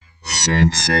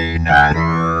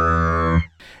Cincinnati.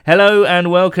 Hello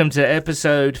and welcome to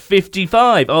episode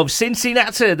 55 of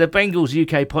Cincinnati, the Bengals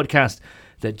UK podcast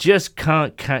that just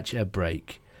can't catch a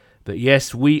break. But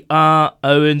yes, we are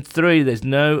 0-3. There's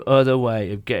no other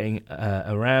way of getting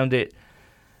around it.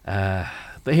 But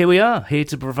here we are, here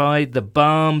to provide the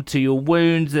balm to your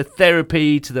wounds, the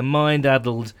therapy to the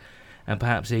mind-addled, and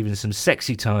perhaps even some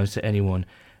sexy times to anyone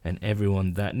and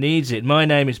everyone that needs it. My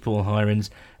name is Paul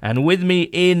Hirons, and with me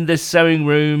in the sewing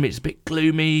room, it's a bit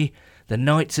gloomy. The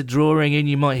nights are drawing in.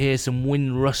 You might hear some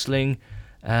wind rustling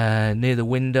near the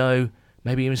window,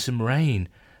 maybe even some rain.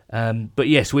 But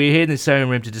yes, we're here in the sewing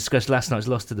room to discuss last night's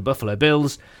loss to the Buffalo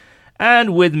Bills.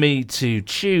 And with me to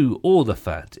chew all the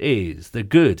fat is the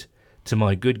good to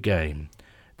my good game,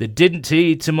 the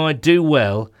didn't-y to my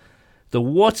do-well, the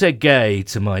what-a-gay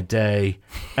to my day,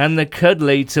 and the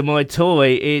cuddly to my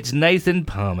toy. It's Nathan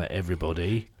Palmer,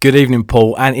 everybody. Good evening,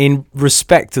 Paul. And in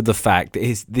respect of the fact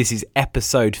that this is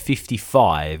episode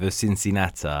 55 of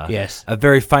Cincinnati, Yes. a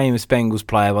very famous Bengals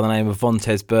player by the name of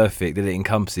Vontaze Burfict that it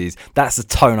encompasses, that's the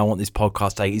tone I want this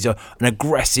podcast to take. It's an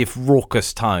aggressive,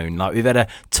 raucous tone. Like, we've had a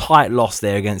tight loss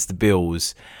there against the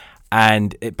Bills.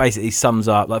 And it basically sums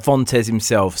up, like Vontaze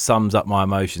himself sums up my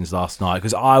emotions last night,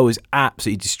 because I was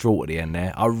absolutely distraught at the end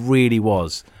there. I really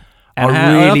was. And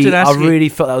I really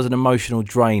felt that was an emotional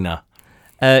drainer.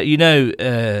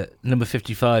 Number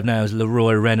 55 now is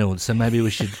Leroy Reynolds, so maybe we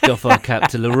should doff our cap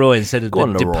to Leroy instead of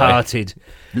the departed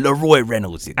Leroy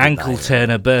Reynolds. ankle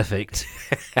turner Burfict.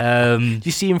 Did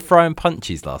you see him throwing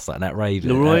punches last night in that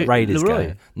Raiders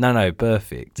game? No,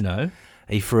 Burfict. No.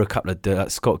 He threw a couple of...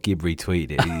 Scott Gibbery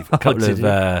tweeted it. A couple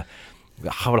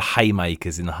of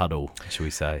haymakers in the huddle, shall we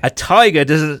say. A tiger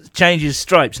doesn't change his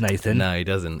stripes, Nathan. No, he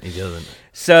doesn't.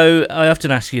 So I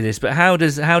often ask you this, but how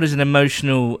does an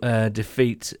emotional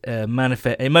defeat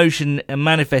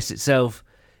manifest itself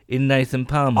in Nathan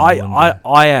Palmer?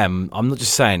 I'm not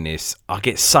just saying this. I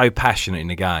get so passionate in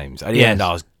the games. At the end,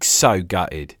 I was so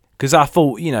gutted because I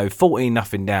thought,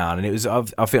 14-0 down, and it was. I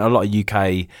think a lot of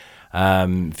UK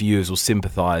viewers will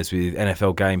sympathise with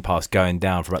NFL Game Pass going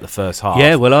down for about the first half.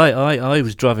 Yeah, well, I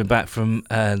was driving back from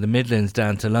the Midlands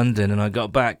down to London, and I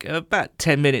got back about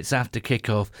 10 minutes after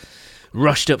kickoff,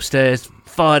 rushed upstairs,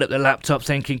 fired up the laptop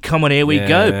thinking, come on, here we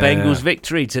go, Bengals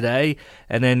victory today.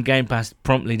 And then Game Pass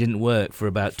promptly didn't work for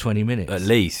about 20 minutes. At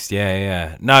least,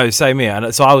 yeah. No, same here.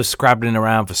 And so I was scrabbling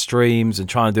around for streams and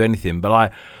trying to do anything.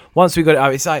 But once we got it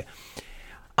out, it's like,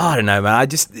 I don't know, man.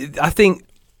 I think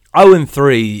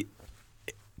 0-3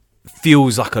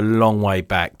 feels like a long way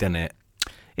back, doesn't it?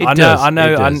 I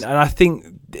know, and I think,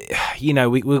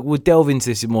 we'll delve into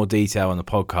this in more detail on the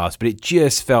podcast, but it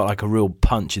just felt like a real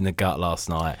punch in the gut last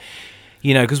night.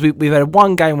 Because we've had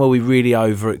one game where we really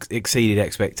exceeded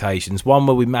expectations, one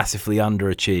where we massively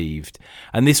underachieved,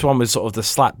 and this one was sort of the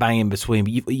slap bang in between.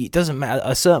 But it doesn't matter.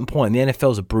 At a certain point, the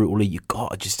NFL's a brutal league. You've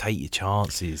got to just take your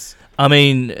chances. I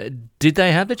mean, did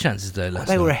they have the chances, though, last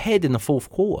night? They were ahead in the fourth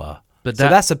quarter. So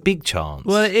that's a big chance.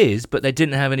 Well, it is, but they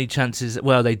didn't have any chances.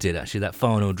 Well, they did, actually. That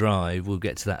final drive, we'll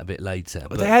get to that a bit later.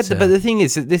 But the thing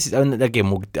is, this is, and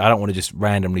again, I don't want to just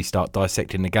randomly start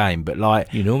dissecting the game, but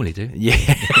you normally do. Yeah.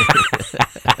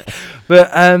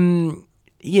 But,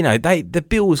 the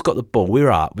Bills got the ball. We're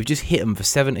up. We've just hit them for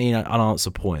 17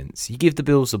 unanswered points. You give the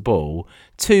Bills the ball,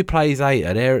 2 plays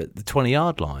later, they're at the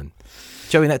 20-yard line.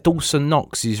 Showing that Dawson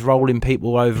Knox is rolling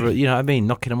people over,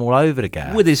 knocking them all over the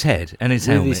gap. With his head and his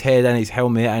helmet. With his head and his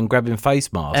helmet and grabbing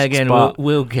face masks. Again,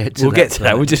 we'll get to that. We'll get to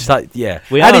that. We're just like, yeah.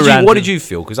 What did you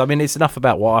feel? Because, it's enough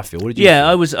about what I feel. What did you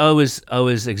feel? I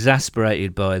was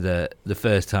exasperated by the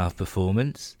first half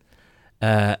performance.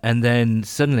 And then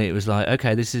suddenly it was like,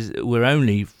 okay, we're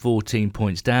only 14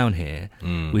 points down here.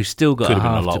 We've still got a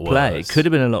half to play. It could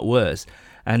have been a lot worse.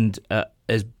 And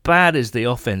as bad as the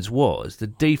offense was, the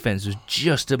defense was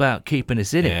just about keeping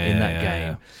us in that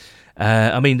game.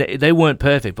 Yeah. I mean, they weren't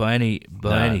perfect by any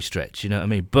stretch, you know what I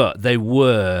mean? But they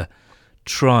were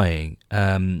trying,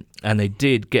 and they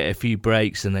did get a few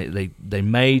breaks, and they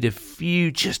made a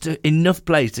few, just enough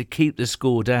plays to keep the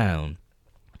score down.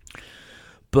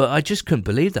 But I just couldn't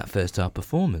believe that first half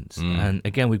performance. And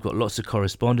again, we've got lots of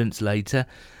correspondence later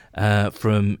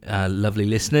from lovely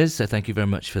listeners, so thank you very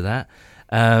much for that.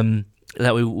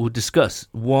 That we will discuss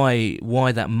why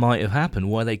that might have happened,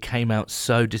 why they came out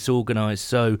so disorganised,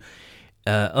 so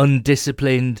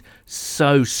undisciplined,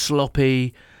 so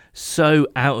sloppy, so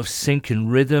out of sync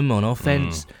and rhythm on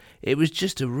offence. It was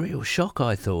just a real shock,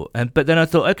 I thought. But then I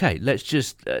thought, okay, let's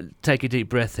just take a deep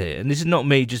breath here. And this is not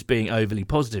me just being overly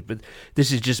positive, but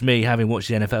this is just me having watched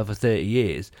the NFL for 30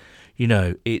 years. You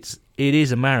know, it's it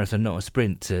is a marathon, not a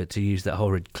sprint, to use that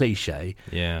horrid cliche.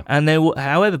 Yeah. And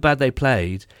however bad they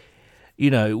played,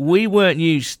 we weren't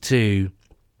used to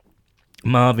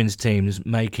Marvin's teams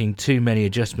making too many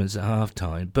adjustments at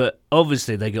halftime, but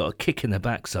obviously they got a kick in the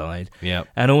backside. Yeah.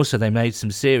 And also they made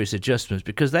some serious adjustments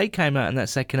because they came out in that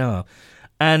second half.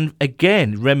 And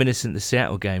again, reminiscent of the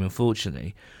Seattle game,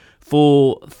 unfortunately,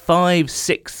 for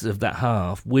 5/6 of that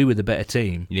half, we were the better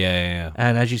team. Yeah.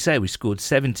 And as you say, we scored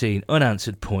 17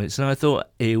 unanswered points, and I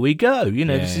thought, here we go.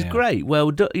 This is great.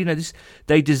 Well done.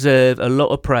 They deserve a lot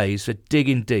of praise for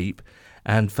digging deep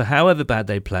and for however bad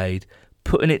they played,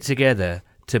 putting it together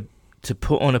to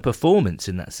put on a performance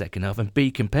in that second half and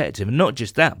be competitive. And not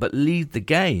just that, but lead the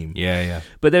game. Yeah.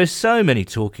 But there are so many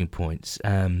talking points,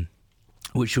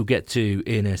 which we'll get to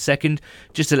in a second.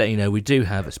 Just to let you know, we do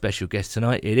have a special guest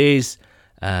tonight. It is,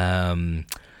 who have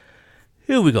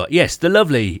we got? Yes, the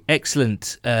lovely,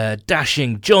 excellent,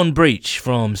 dashing John Breach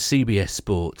from CBS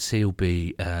Sports. He'll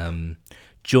be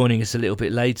joining us a little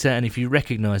bit later, and if you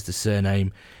recognise the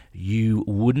surname, you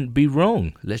wouldn't be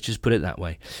wrong. Let's just put it that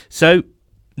way. So,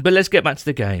 but let's get back to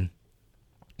the game.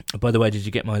 By the way, did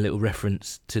you get my little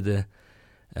reference to the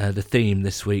theme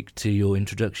this week to your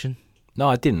introduction? No,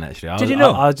 I didn't actually. Did you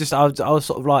not? I was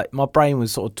sort of like, my brain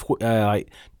was sort of like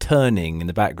turning in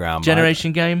the background.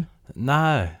 Generation Game?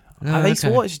 No. I used to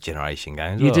watch Generation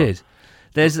Game as well. You did?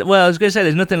 I was going to say,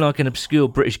 there's nothing like an obscure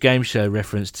British game show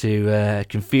reference to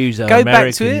confuse our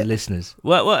American listeners.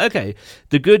 Well, okay.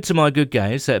 The good to my good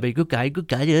game, so it'd be good guy.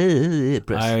 British.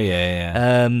 Oh,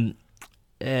 yeah.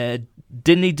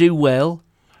 Didn't he do well?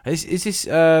 Is this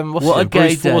what a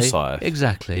gay Bruce Forsyth? Day.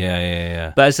 Exactly.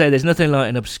 Yeah. But I say there's nothing like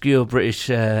an obscure British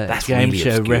game really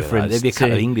show obscure, reference. There'd be a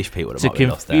couple of English people that to might be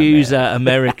lost confuse down there. our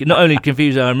American, not only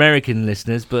confuse our American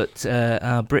listeners, but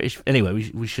our British.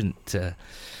 Anyway, we shouldn't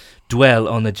dwell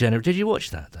on the general. Did you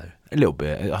watch that though? A little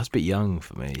bit. I was a bit young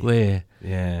for me.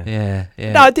 Yeah.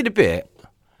 No, I did a bit.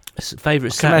 Favourite I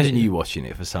can Saturday? imagine you watching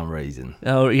it for some reason.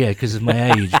 Oh yeah, because of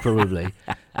my age probably.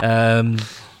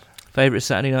 Favourite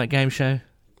Saturday night game show?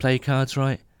 Play your cards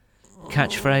right.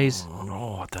 Catchphrase?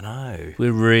 Oh, I don't know.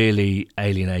 We're really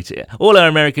alienated. All our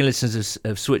American listeners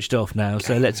have switched off now,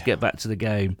 so let's get back to the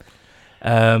game.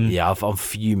 Yeah, I'm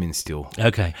fuming still.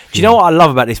 Okay. Do you know what I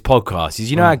love about this podcast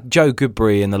is, how Joe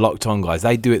Goodbury and the Locked On guys,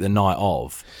 they do it the night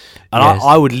of. And yes.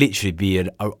 I would literally be,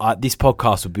 this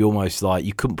podcast would be almost like,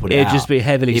 you couldn't put it out. It'd just be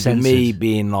heavily censored. It'd be me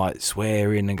being like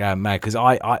swearing and going mad, because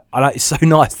I like, it's so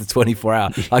nice, the 24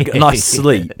 hour. I get a nice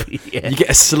sleep. Yeah. You get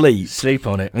a sleep. Sleep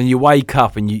on it. And you wake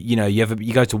up and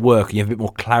you go to work and you have a bit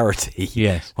more clarity.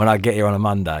 Yes. When I get here on a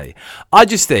Monday. I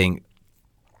just think,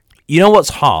 what's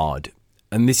hard?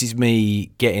 And this is me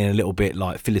getting a little bit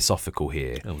like philosophical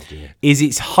here. Oh dear. Is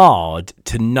it's hard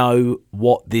to know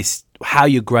how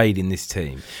you're grading this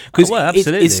team, because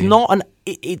absolutely. It's not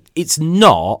it's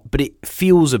not, but it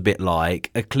feels a bit like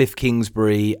a Cliff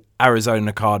Kingsbury,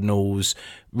 Arizona Cardinals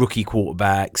rookie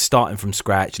quarterback starting from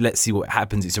scratch. Let's see what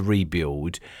happens. It's a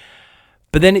rebuild.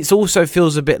 But then it also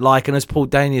feels a bit like, and as Paul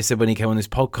Daniel said when he came on this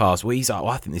podcast, where he's like,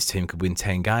 I think this team could win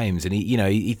 10 games. And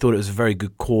he thought it was a very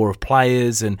good core of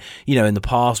players. And, in the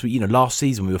past, last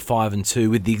season we were 5-2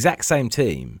 with the exact same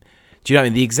team. Do you know what I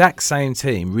mean? The exact same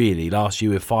team, really. Last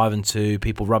year we were 5-2,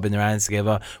 people rubbing their hands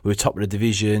together. We were top of the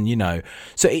division,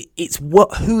 So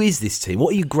who is this team?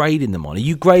 What are you grading them on? Are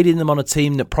you grading them on a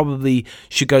team that probably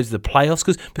should go to the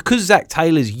playoffs? Because Zach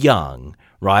Taylor's young,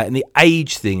 right, and the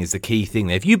age thing is the key thing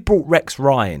there. If you brought Rex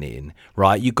Ryan in,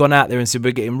 right, you've gone out there and said,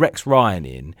 we're getting Rex Ryan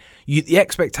in, the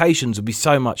expectations would be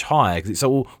so much higher, because it's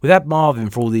all, we've had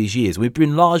Marvin for all these years. We've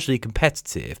been largely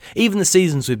competitive. Even the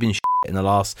seasons we've been in the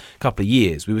last couple of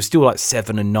years, we were still like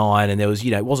 7-9, and there was,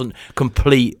 it wasn't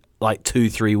complete like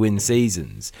 2-3 win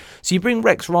seasons. So you bring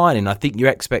Rex Ryan in, I think your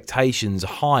expectations are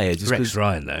higher. Just Rex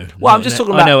Ryan, though. Well, I'm just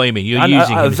talking about. I know what you mean. You're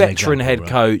using a him veteran as an head example,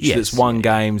 coach that's won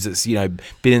games, that's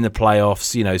been in the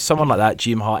playoffs. Someone like that,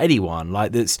 Jim Hart, anyone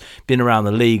like that's been around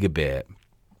the league a bit.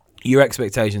 Your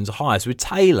expectations are higher. So with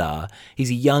Taylor, he's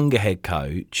a younger head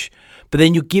coach. But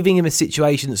then you're giving him a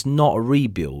situation that's not a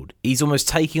rebuild. He's almost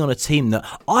taking on a team that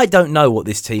I don't know what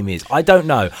this team is. I don't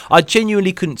know. I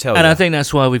genuinely couldn't tell. And I think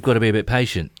that's why we've got to be a bit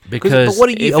patient. Because but what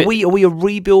are you? Are we a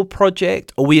rebuild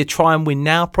project? Are we a try and win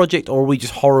now project? Or are we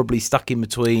just horribly stuck in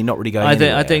between, not really going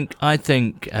anywhere? I do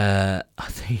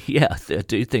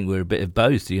think we're a bit of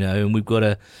both, and we've got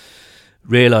to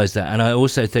realise that. And I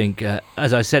also think,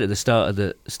 as I said at the start of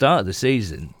the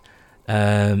season,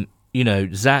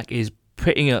 Zach is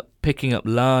picking up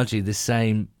largely the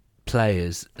same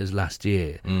players as last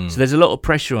year. So there's a lot of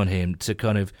pressure on him to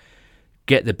kind of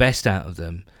get the best out of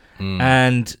them.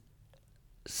 And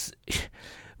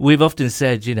we've often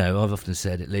said, I've often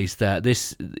said at least that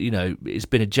this, it's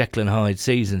been a Jekyll and Hyde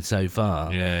season so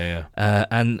far. Yeah.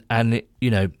 And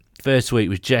first week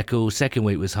was Jekyll, second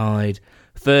week was Hyde,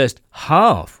 first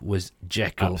half was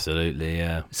Jekyll. Absolutely,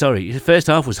 yeah. Sorry, the first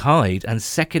half was Hyde and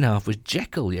second half was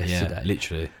Jekyll yesterday. Yeah,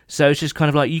 literally. So it's just kind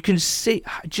of like you can see.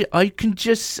 I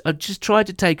just tried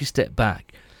to take a step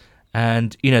back,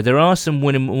 and there are some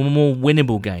more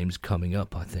winnable games coming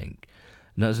up. I think.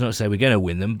 That's not to say we're going to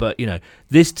win them, but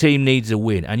this team needs a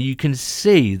win, and you can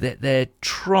see that they're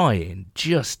trying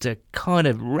just to kind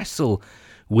of wrestle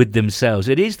with themselves.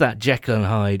 It is that Jekyll and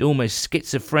Hyde, almost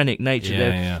schizophrenic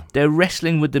nature. They're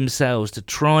wrestling with themselves to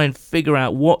try and figure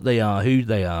out what they are, who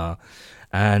they are,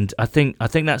 and I think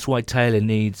that's why Taylor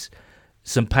needs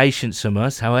some patience from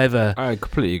us. However, I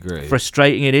completely agree.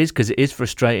 Frustrating it is, because it is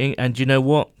frustrating, and you know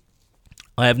what?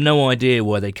 I have no idea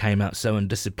why they came out so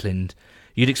undisciplined.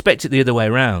 You'd expect it the other way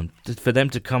around, for them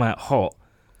to come out hot.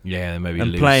 Yeah, maybe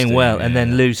and playing well, and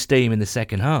then lose steam in the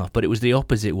second half. But it was the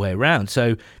opposite way around.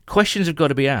 So questions have got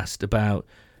to be asked about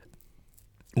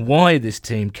why this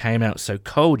team came out so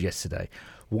cold yesterday.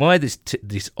 Why this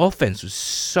offense was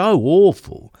so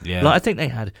awful. Yeah, I think they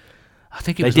had.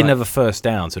 They didn't have a first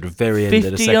down to the very end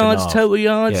of the second half. 50 yards, total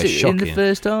yards in the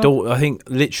first half. I think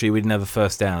literally we didn't have a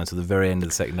first down until the very end of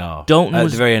the second half. At the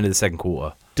very end of the second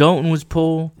quarter. Dalton was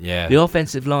poor. Yeah. The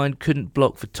offensive line couldn't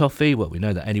block for Toffee. Well, we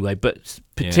know that anyway, but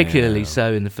particularly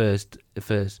so in the first.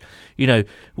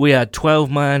 We had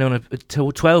 12 men on a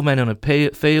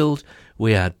field.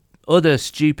 We had other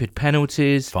stupid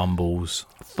penalties, fumbles,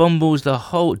 the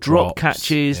whole drop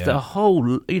catches, the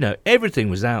whole. Everything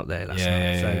was out there last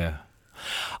night. Yeah.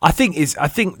 I think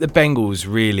the Bengals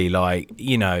really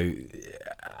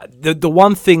the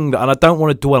one thing that, and I don't want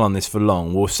to dwell on this for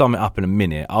long, we'll sum it up in a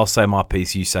minute. I'll say my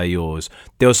piece, you say yours.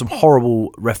 There were some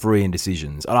horrible refereeing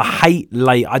decisions, and I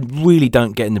really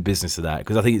don't get in the business of that,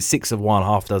 because I think it's 6 of one,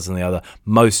 half dozen of the other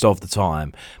most of the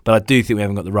time. But I do think we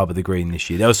haven't got the rub of the green this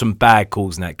year. There were some bad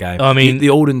calls in that game. I mean, the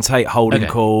Alden Tate holding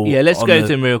call. Yeah, let's go through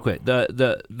them real quick.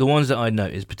 The ones that I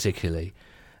noticed particularly.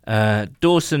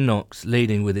 Dawson Knox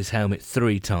leading with his helmet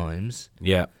 3 times.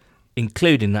 Yeah.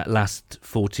 Including that last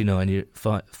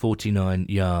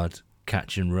 49-yard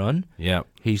catch and run. Yeah.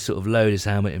 He sort of lowered his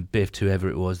helmet and biffed whoever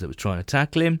it was that was trying to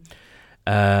tackle him.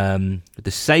 The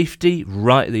safety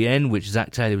right at the end, which Zach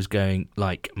Taylor was going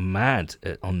like mad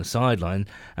on the sideline,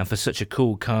 and for such a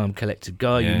cool, calm, collected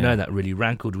guy, that really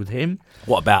rankled with him.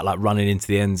 What about running into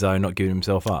the end zone, not giving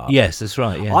himself up? Yes, that's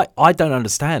right. Yeah, I don't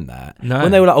understand that. No.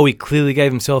 When they were like, he clearly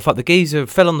gave himself up. The geezer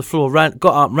fell on the floor, got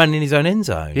up, ran in his own end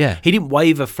zone. Yeah, he didn't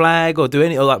wave a flag or do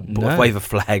anything, wave a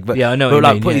flag, but I know.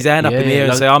 But put his hand up in the air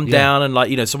and say, "I'm down,"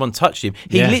 and someone touched him.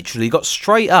 He literally got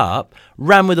straight up,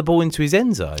 ran with the ball into his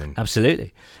end zone.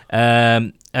 Absolutely.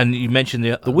 And you mentioned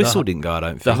the whistle didn't go, I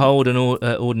don't think. The hold on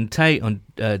Alden Tate on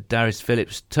Darius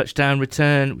Phillips' touchdown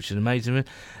return, which is amazing.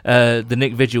 The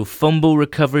Nick Vigil fumble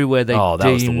recovery where they that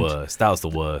was the worst. That was the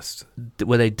worst.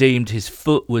 Where they deemed his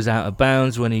foot was out of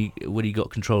bounds when he got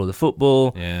control of the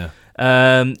football. Yeah.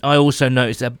 I also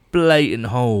noticed a blatant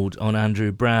hold on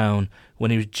Andrew Brown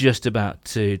when he was just about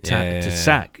to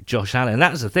sack Josh Allen. And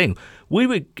that's the thing. We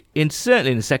were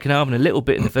certainly in the second half and a little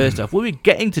bit in the first half. We were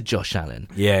getting to Josh Allen.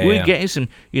 We were getting some.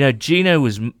 Geno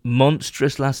was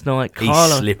monstrous last night.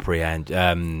 He's slippery,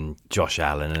 and Josh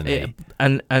Allen, isn't he?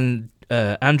 And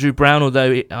Andrew Brown,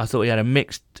 although I thought he had a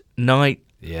mixed night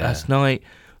last night,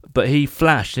 but he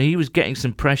flashed and he was getting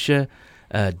some pressure.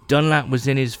 Dunlap was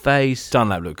in his face.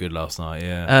 Dunlap looked good last night.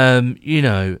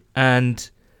 Yeah.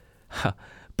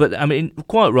 But, I mean,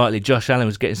 quite rightly, Josh Allen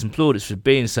was getting some plaudits for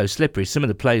being so slippery. Some of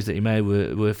the plays that he made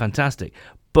were fantastic.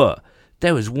 But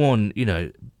there was one,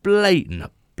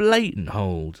 blatant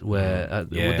hold where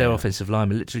their offensive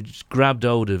lineman literally just grabbed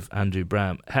hold of Andrew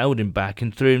Brown, held him back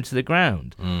and threw him to the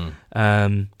ground.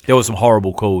 There were some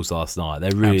horrible calls last night.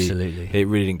 It really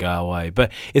didn't go away.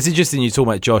 But it's interesting you talk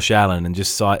about Josh Allen, and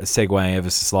just segueing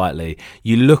ever so slightly,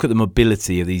 you look at the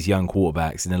mobility of these young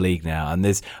quarterbacks in the league now, and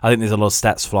I think there's a lot of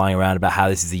stats flying around about how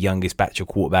this is the youngest batch of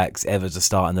quarterbacks ever to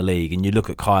start in the league. And you look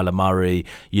at Kyler Murray,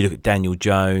 you look at Daniel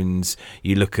Jones,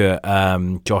 you look at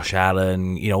Josh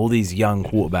Allen, all these young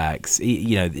quarterbacks,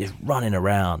 they're running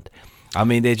around. I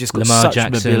mean, they've just got such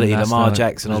mobility. Lamar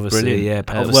Jackson, obviously,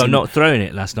 not throwing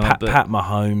it last night. Pat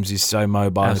Mahomes is so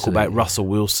mobile. And quarterback. Russell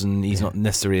Wilson, he's not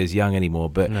necessarily as young anymore,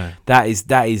 but that is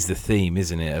the theme,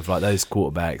 isn't it, of those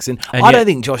quarterbacks? And I don't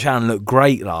think Josh Allen looked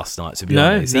great last night, to be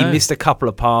honest. He missed a couple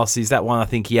of passes. That one, I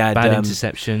think he had bad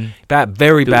interception.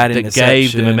 Very bad interception. That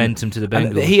gave the momentum to the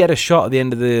Bengals. And he had a shot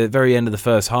at the very end of the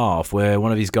first half where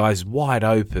one of his guys wide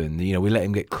open. We let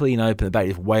him get clean open. The back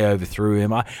just way overthrew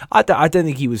him. I don't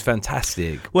think he was fantastic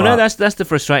fantastic. Well, no, that's the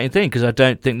frustrating thing, because I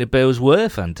don't think the Bills were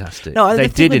fantastic. No, they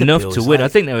the thing did with the enough Bills, to win. like- I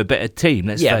think they were a better team.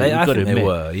 I I think they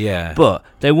were. Yeah, But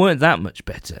they weren't that much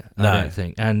better, I No. don't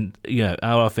think. And,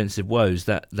 our offensive woes,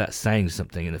 that's saying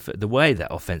something. The way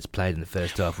that offense played in the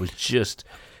first half was just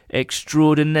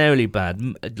extraordinarily bad,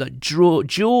 like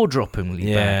jaw-droppingly bad.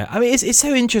 Yeah, I mean, it's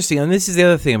so interesting, and this is the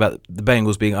other thing about the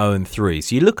Bengals being 0-3.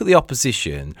 So you look at the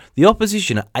opposition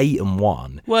are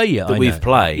 8-1. Well, yeah, that we've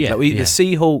played. Yeah, The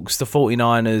Seahawks, the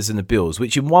 49ers, and the Bills,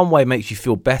 which in one way makes you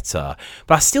feel better.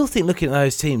 But I still think looking at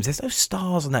those teams, there's no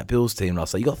stars on that Bills team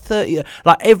last night. You got 30,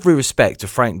 like every respect to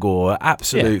Frank Gore,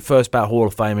 absolute first ballot Hall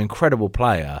of Fame, incredible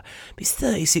player. But he's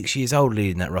 36 years old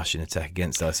leading that rushing attack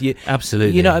against us.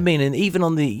 Absolutely. You know what I mean? And even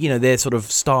on the, their sort of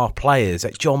star players,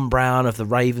 like John Brown of the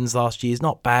Ravens last year is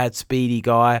not bad, speedy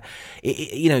guy.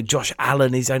 Josh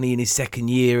Allen is only in his second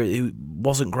year, who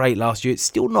wasn't great last year. It's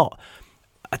still not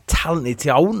a talented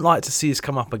team. I wouldn't like to see us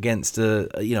come up against an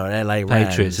LA Rams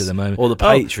Patriots at the moment, or the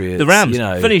Patriots. The Rams.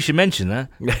 Funny you should mention that.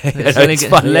 It's only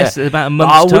only about a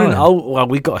month's time. Well,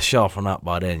 we got to sharpen up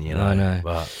by then, I know.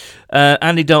 But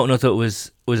Andy Dalton, I thought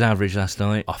was average last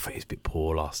night. I think he was a bit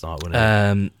poor last night, wasn't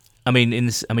he?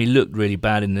 He looked really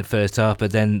bad in the first half,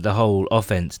 but then the whole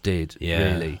offense did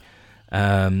really.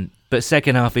 But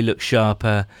second half, he looked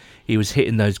sharper. He was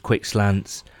hitting those quick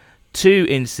slants. Two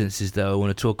instances that I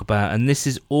want to talk about, and this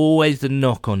is always the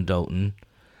knock on Dalton.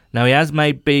 Now, he has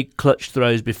made big clutch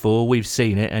throws before. We've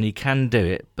seen it, and he can do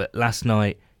it. But last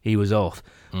night, he was off.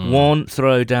 One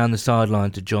throw down the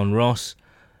sideline to John Ross.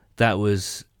 That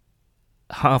was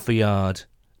half a yard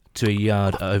to a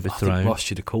yard overthrown. I think Ross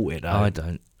should have caught it, though. I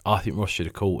don't. I think Ross should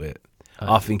have caught it.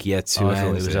 I think he had two hands.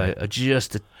 I thought it was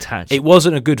just a touch. It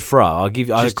wasn't a good throw. I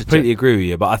completely agree with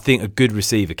you, but I think a good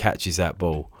receiver catches that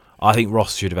ball. I think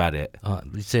Ross should have had it. I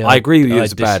agree with you. It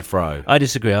was a bad throw. I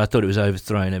disagree. I thought it was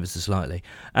overthrown ever so slightly.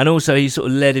 And also, he sort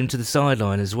of led him to the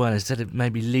sideline as well, instead of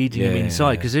maybe leading him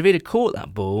inside. Because if he'd have caught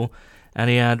that ball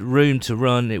and he had room to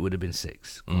run, it would have been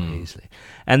 6 easily.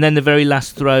 And then the very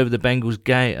last throw of the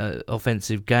Bengals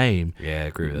offensive game. Yeah, I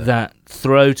agree with that. That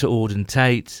throw to Auden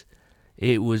Tate,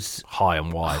 it was high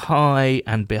and wide. High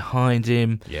and behind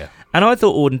him. Yeah. And I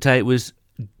thought Auden Tate was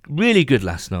really good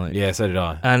last night. Yeah, so did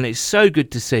I. And it's so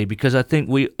good to see, because I think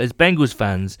we, as Bengals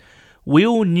fans, we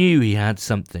all knew he had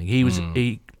something. He was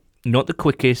not the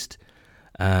quickest,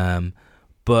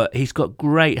 but he's got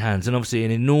great hands and obviously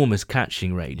an enormous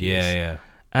catching radius. Yeah.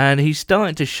 And he's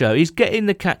starting to show. He's getting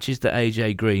the catches that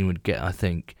AJ Green would get, I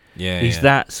think. Yeah. He's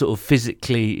that sort of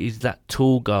physically, he's that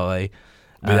tall guy.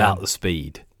 Without the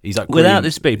speed. He's like without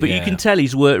the speed, but you can tell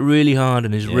he's worked really hard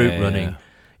on his route running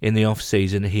in the off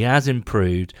season. He has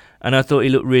improved, and I thought he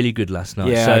looked really good last night.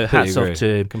 Yeah, so hats off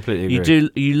to him. Completely agree.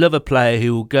 You love a player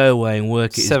who will go away and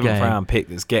work at his game. 7th round pick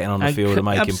that's getting on the field and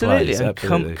making plays.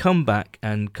 Absolutely, and come back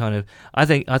and kind of. I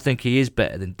think he is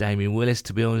better than Damian Willis,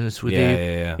 to be honest with you,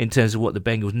 in terms of what the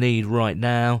Bengals need right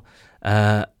now.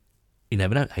 You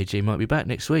never know. AJ might be back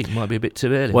next week. Might be a bit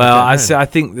too early. Well, I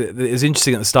think that it was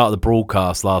interesting at the start of the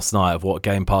broadcast last night of what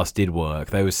Game Pass did work.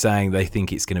 They were saying they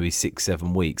think it's going to be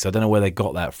 6-7 weeks. I don't know where they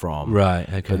got that from. Right.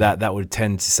 Okay. But that would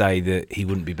tend to say that he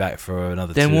wouldn't be back for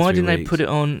another. Then 2 or 3 why didn't weeks.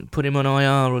 they put him on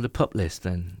IR or the PUP list?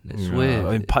 Then it's weird.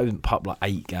 I mean, PUP like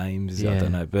 8 games. I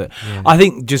don't know, but I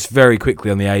think just very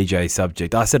quickly on the AJ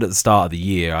subject, I said at the start of the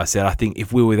year, I think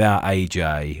if we're without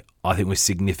AJ, I think we're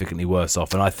significantly worse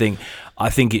off, and I think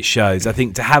it shows. I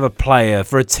think to have a player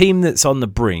for a team that's on the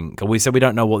brink, and we said we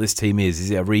don't know what this team is.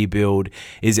 Is it a rebuild?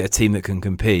 Is it a team that can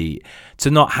compete? To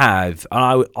not have,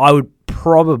 and I would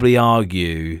probably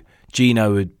argue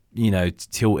Gino would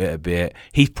tilt it a bit.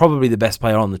 He's probably the best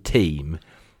player on the team,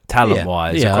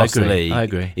 talent-wise, across the league. I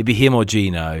agree. It'd be him or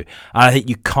Gino. And I think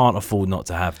you can't afford not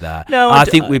to have that. No, I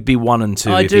think we'd be 1 and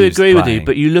 2. I if do he was agree with playing. you,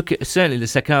 but you look at certainly the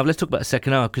second half. Let's talk about the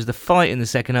second half, because the fight in the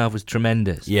second half was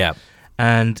tremendous. Yeah.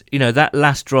 And, that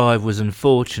last drive was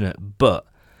unfortunate, but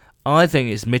I think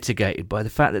it's mitigated by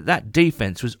the fact that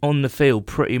defence was on the field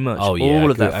pretty much all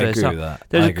of that first half.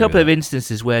 There's a couple of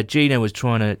instances where Gino was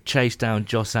trying to chase down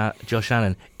Josh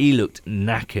Allen. He looked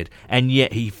knackered, and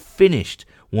yet he finished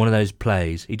one of those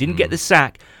plays. He didn't get the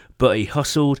sack, but he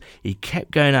hustled, he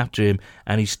kept going after him,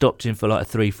 and he stopped him for like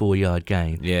a 3-4 yard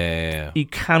gain. Yeah. You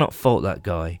cannot fault that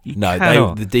guy.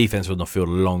 The defence was on the field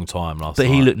a long time last night.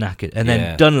 But he looked knackered. And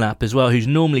then Dunlap as well, who's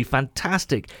normally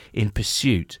fantastic in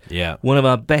pursuit. Yeah. One of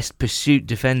our best pursuit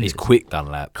defenders. He's quick,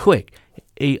 Dunlap. Quick.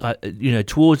 He,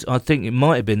 towards, I think it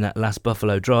might have been that last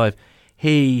Buffalo drive,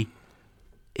 he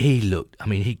he looked. I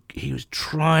mean, he was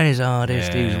trying his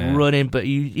hardest. He was running, but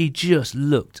he just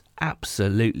looked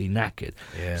absolutely knackered.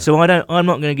 Yeah. So I'm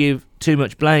not going to give too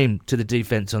much blame to the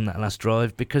defense on that last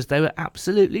drive because they were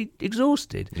absolutely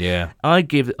exhausted. Yeah.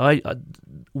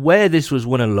 Where this was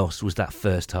won and lost was that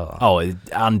first half. Oh,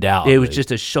 undoubtedly. It was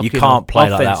just a shocking. You can't play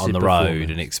like that on offensive the road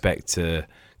performance. and expect to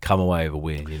come away with a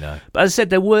win, you know. But as I said,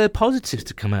 there were positives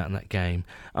to come out in that game.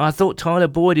 I thought Tyler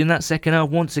Boyd in that second half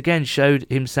once again showed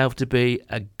himself to be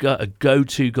a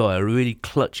go-to guy, a really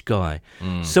clutch guy.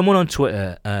 Someone on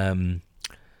Twitter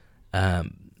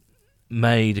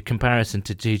made a comparison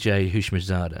to TJ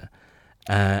Hushmazada.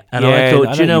 And I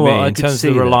thought, do you know what? I in could terms see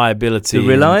of the that. reliability. The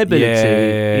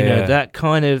reliability, Yeah. that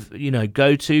kind of,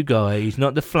 go-to guy. He's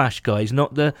not the flash guy. He's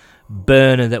not the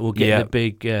burner that will get the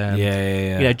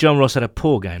big. John Ross had a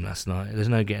poor game last night. There's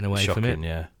no getting away from it.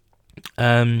 Yeah.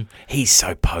 He's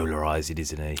so polarised,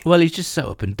 isn't he? Well, he's just so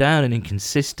up and down and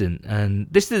inconsistent. And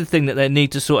this is the thing that they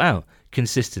need to sort out: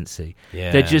 consistency.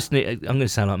 Yeah. They just need. I'm going to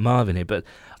sound like Marvin here, but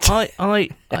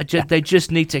they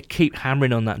just need to keep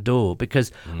hammering on that door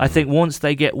because I think once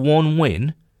they get one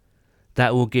win,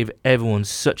 that will give everyone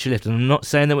such a lift. And I'm not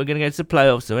saying that we're going to get to the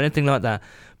playoffs or anything like that,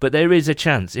 but there is a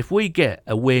chance if we get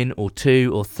a win or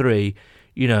two or three,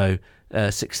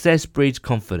 success breeds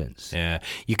confidence. Yeah,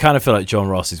 you kind of feel like John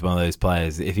Ross is one of those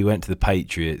players that if he went to the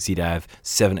Patriots, he'd have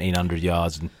 1,700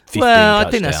 yards and 15 touchdowns.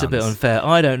 I think that's a bit unfair.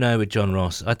 I don't know with John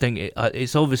Ross. I think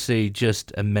it's obviously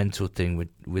just a mental thing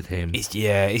with him. It's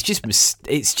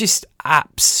just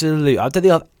absolute. I don't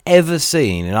think I've ever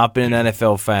seen, and I've been an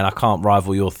NFL fan. I can't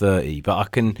rival your 30, but I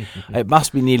can. It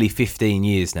must be nearly 15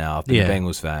 years now. I've been a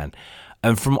Bengals fan.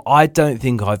 And I don't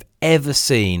think I've ever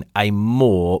seen a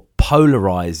more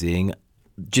polarising,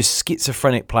 just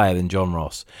schizophrenic player than John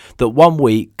Ross. That one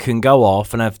week can go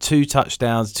off and have 2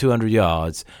 touchdowns, 200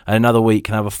 yards, and another week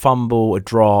can have a fumble, a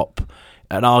drop,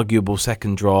 an arguable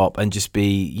second drop, and just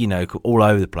be, all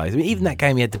over the place. I mean, even that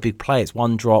game he had the big play. It's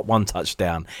 1 drop, 1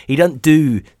 touchdown. He doesn't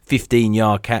do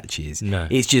 15-yard catches. No.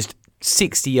 It's just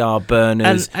 60-yard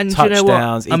burners, and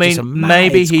touchdowns. You know what?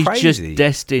 Maybe he's crazy. just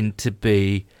destined to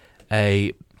be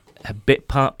a bit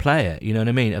part player, you know what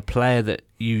I mean? A player that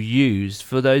you use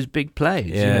for those big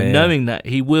plays. Knowing that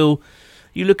he will.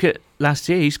 You look at last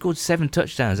year, he scored 7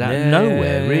 touchdowns out of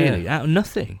nowhere, really, out of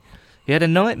nothing. He had a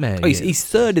nightmare. Oh, he's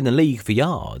third in the league for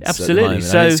yards. Absolutely,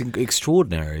 so it's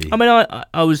extraordinary. I mean,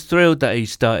 I was thrilled that he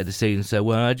started the season so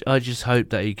well. I just hope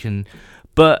that he can,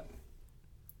 but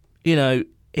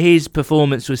his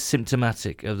performance was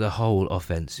symptomatic of the whole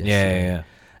offense. Yeah.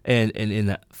 In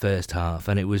that first half,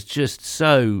 and it was just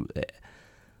so.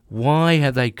 Why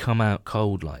have they come out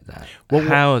cold like that?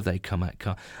 How have they come out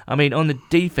cold? I mean, on the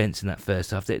defense in that first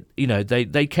half,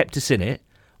 they kept us in it,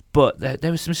 but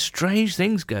there were some strange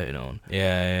things going on.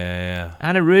 Yeah.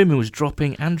 Anarumo was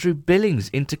dropping Andrew Billings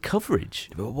into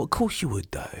coverage. Well, of course you would,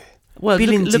 though. Well,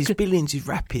 Billings is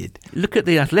rapid. Look at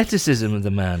the athleticism of the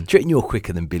man. Do you reckon you're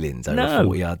quicker than Billings over a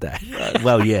 40-yard dash?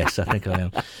 Well, yes, I think I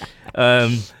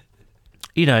am.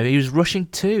 He was rushing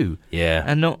 2. Yeah.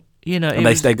 And not, and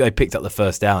they picked up the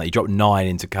first down. He dropped 9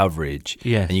 into coverage.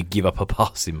 Yeah. And you give up a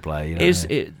passing play.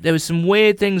 There was some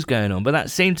weird things going on, but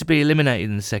that seemed to be eliminated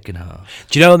in the second half.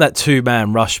 Do you know on that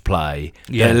 2-man rush play,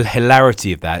 the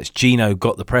hilarity of that is Gino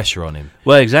got the pressure on him.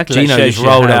 Well, exactly. Gino just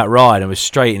rolled out right and was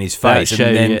straight in his face,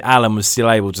 and then Allen was still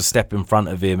able to step in front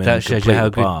of him and complete the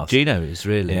pass. Good Gino is,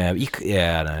 really. Yeah, I know.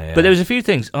 Yeah. But there was a few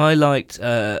things I liked.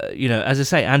 As I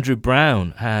say, Andrew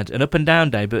Brown had an up and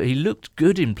down day, but he looked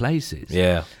good in places.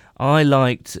 Yeah. I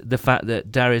liked the fact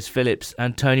that Darius Phillips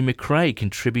and Tony McRae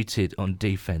contributed on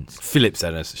defense. Phillips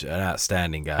had an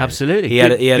outstanding game. Absolutely. He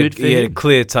had a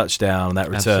clear touchdown on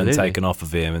that return taken off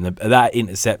of him, and that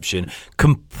interception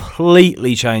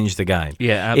completely changed the game.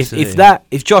 Yeah, absolutely.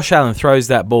 If Josh Allen throws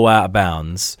that ball out of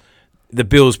bounds, the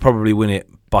Bills probably win it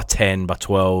by 10, by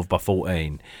 12, by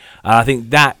 14. I think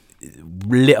that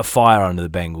lit a fire under the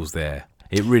Bengals there.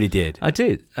 It really did. I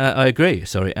did. I agree.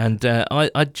 Sorry. And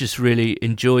I just really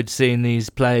enjoyed seeing these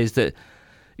players that,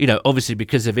 obviously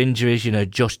because of injuries,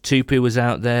 Josh Tupou was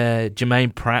out there.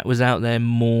 Jermaine Pratt was out there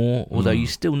more, although you're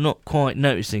still not quite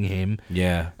noticing him.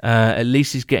 Yeah. At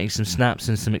least he's getting some snaps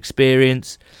and some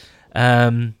experience.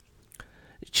 Do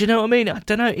you know what I mean? I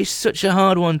don't know. It's such a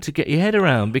hard one to get your head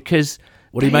around because...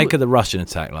 What do you make of the Russian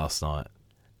attack last night?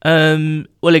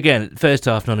 Well, again, first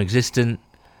half non-existent.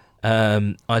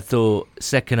 I thought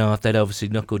second half they'd obviously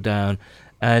knuckled down,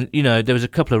 and there was a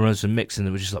couple of runs from Mixon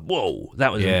that were just like, whoa,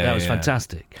 that was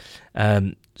fantastic.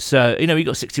 So he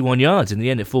got 61 yards in the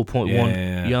end at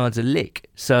 4.1 yards a lick.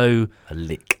 So a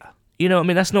lick. You know, I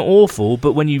mean, that's not awful,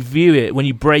 but when you view it, when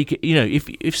you break it, you know,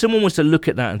 if someone was to look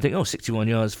at that and think, 61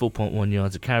 yards, 4.1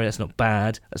 yards a carry, that's not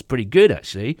bad. That's pretty good,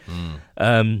 actually.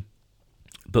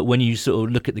 But when you sort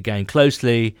of look at the game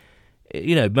closely,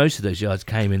 you know, most of those yards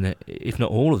came in, if not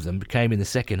all of them, came in the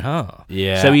second half.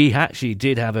 Yeah. So he actually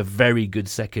did have a very good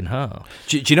second half.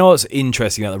 Do you know what's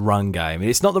interesting about the run game?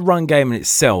 It's not the run game in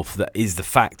itself that is the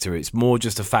factor. It's more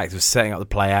just a factor of setting up the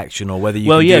play action or whether you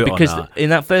can do it or not. Because in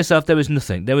that first half there was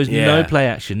nothing. There was no play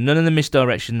action, none of the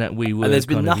misdirection that we were. And there's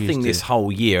been kind of nothing this whole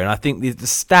year. And I think the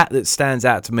stat that stands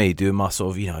out to me, doing my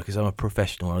sort of, you know, because I'm a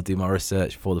professional and I do my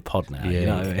research for the pod now. Yeah, you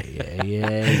know what I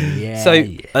mean? yeah. So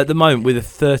at the moment, we're the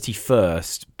 31st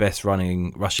best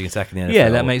rushing attack in the NFL. Yeah,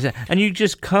 that makes sense. And you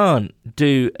just can't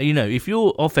do, you know, if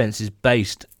your offense is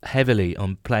based heavily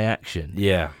on play action,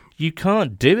 you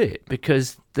can't do it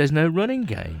because there's no running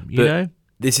game, you know?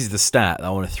 This is the stat that I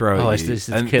want to throw at you.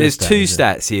 And there's two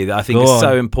stats here that I think are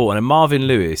so important. And Marvin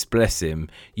Lewis, bless him,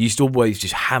 used to always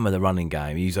just hammer the running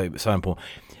game. He's so important.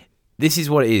 This is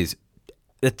what it is.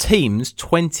 The team's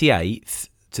 28th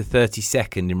to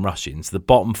 32nd in rushing. So the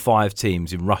bottom 5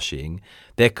 teams in rushing,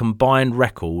 their combined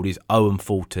record is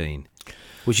 0-14,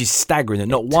 which is staggering. That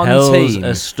not one team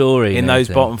a story in those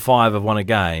bottom 5 have won a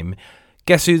game.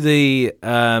 Guess who the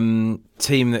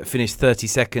team that finished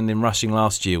 32nd in rushing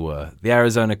last year were? The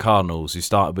Arizona Cardinals, who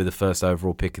started with the first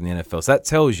overall pick in the NFL. So that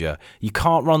tells you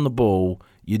can't run the ball,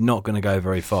 you're not going to go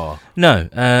very far. No,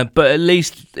 but at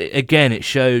least, again, it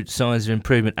showed signs of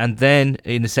improvement. And then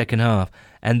in the second half,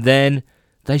 and then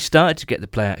they started to get the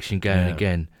play action going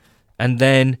again. And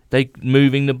then they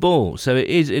moving the ball. So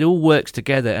it all works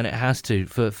together, and it has to.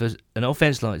 For an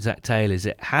offense like Zach Taylor's,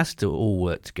 it has to all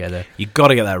work together. You've got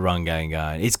to get that run game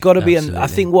going. It's got to be. I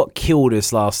think what killed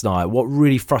us last night, what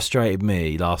really frustrated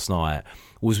me last night,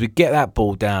 was we get that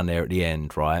ball down there at the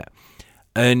end, right?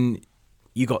 And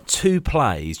you got 2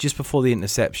 plays just before the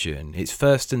interception. It's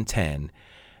 1st and 10.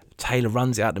 Taylor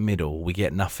runs it out the middle, we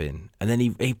get nothing. And then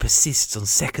he persists on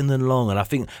 2nd and long. And I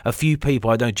think a few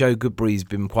people, I know Joe Goodbury's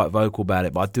been quite vocal about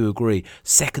it, but I do agree.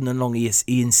 2nd and long, he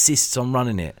insists on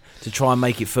running it to try and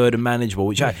make it 3rd and manageable,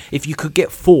 which if you could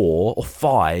get 4 or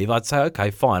 5, I'd say,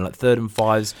 okay, fine, like 3rd and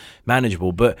 5's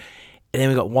manageable. But then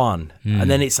we got 1.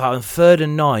 And then it's like on 3rd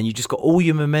and 9, you just got all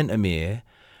your momentum here.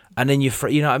 And then you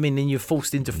know what I mean? Then you're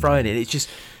forced into throwing it. It's just...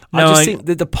 I think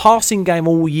that the passing game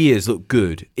all year has looked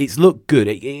good. It's looked good.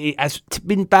 It has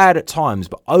been bad at times,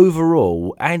 but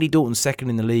overall, Andy Dalton's 2nd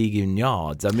in the league in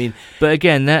yards. I mean, but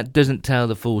again, that doesn't tell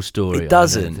the full story. It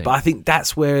doesn't. But I think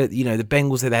that's where the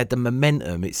Bengals they had the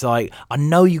momentum. It's like I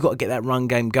know you got to get that run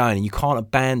game going, and you can't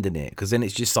abandon it because then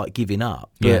it's just like giving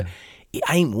up. But it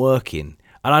ain't working.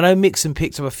 And I know Mixon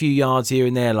picked up a few yards here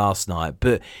and there last night,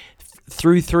 but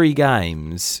through 3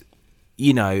 games.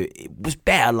 It was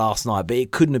better last night, but it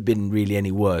couldn't have been really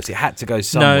any worse. It had to go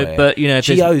somewhere. No, but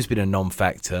Gio's been a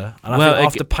non-factor, and I think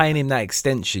after paying him that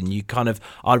extension,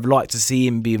 I'd like to see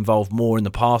him be involved more in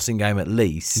the passing game at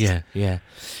least. Yeah. No,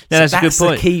 that's a good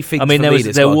point. The key thing. I mean, there was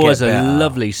a better.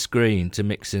 lovely screen to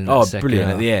mix in. Brilliant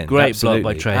at the end. Great Absolutely.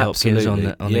 block by Trey Hopkins on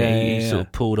the he sort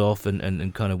of pulled off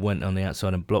and kind of went on the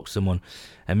outside and blocked someone.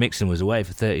 And Mixon was away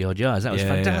for 30-odd yards. That was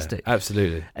fantastic. Yeah,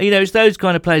 absolutely. And, it's those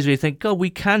kind of plays where you think, God, we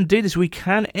can do this. We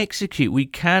can execute. We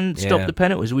can stop the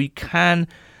penalties. We can,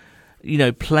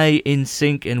 play in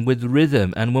sync and with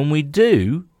rhythm. And when we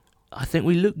do, I think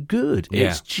we look good. Yeah.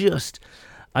 It's just,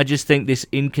 I just think this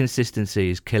inconsistency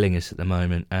is killing us at the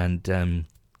moment. And I'm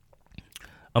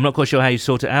not quite sure how you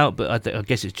sort it out, but I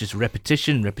guess it's just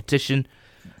repetition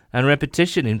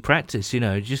in practice.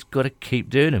 You just got to keep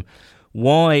doing them.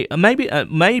 Why? Maybe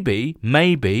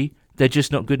they're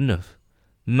just not good enough.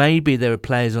 Maybe there are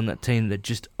players on that team that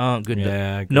just aren't good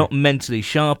enough, not mentally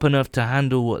sharp enough to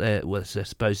handle what they're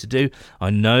supposed to do. I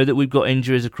know that we've got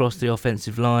injuries across the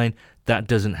offensive line. That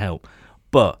doesn't help.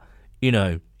 But,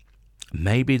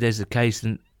 maybe there's a case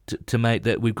to make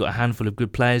that we've got a handful of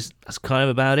good players. That's kind of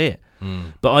about it.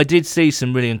 But I did see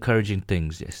some really encouraging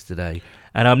things yesterday.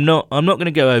 And I'm not going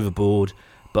to go overboard.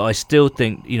 But I still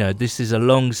think, this is a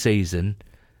long season,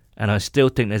 and I still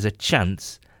think there's a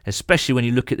chance, especially when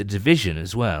you look at the division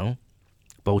as well.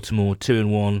 Baltimore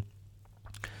 2-1,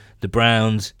 the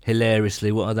Browns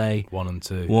hilariously, what are they?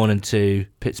 1-2. 1-2.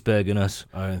 Pittsburgh and us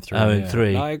 0-3.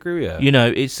 0-3. I agree with you.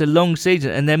 It's a long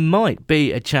season, and there might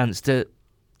be a chance to.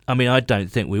 I mean, I don't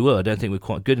think we will. I don't think we're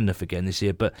quite good enough again this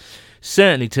year, but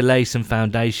certainly to lay some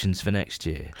foundations for next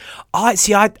year. I've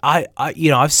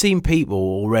seen people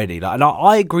already, and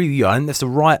I agree with you. I think that's the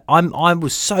right. I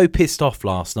was so pissed off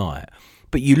last night,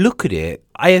 but you look at it,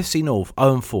 AFC North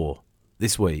 0-4.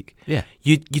 this week. Yeah.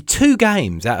 You're 2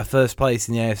 games out of first place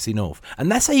in the AFC North.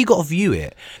 And that's how you got to view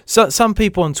it. So some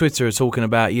people on Twitter are talking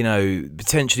about,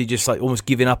 potentially just like almost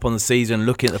giving up on the season,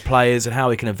 looking at the players and how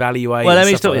we can evaluate. Well, let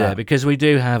me stop you there, because we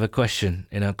do have a question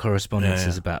in our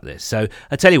correspondences about this. So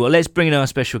I tell you what, let's bring in our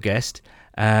special guest,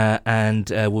 and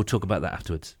we'll talk about that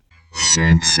afterwards.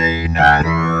 Cincinnati.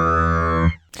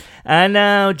 And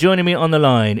now joining me on the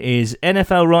line is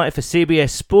NFL writer for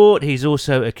CBS Sport. He's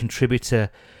also a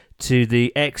contributor to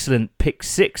the excellent Pick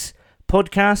Six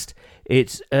podcast.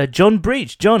 It's John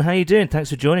Breach. John, how you doing?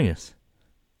 Thanks for joining us.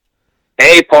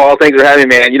 Hey, Paul. Thanks for having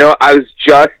me, man. I was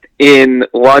just in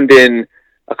London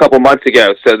a couple months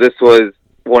ago, so this was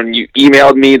when you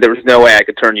emailed me. There was no way I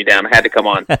could turn you down. I had to come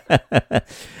on.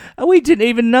 We didn't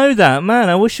even know that, man.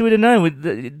 I wish we would have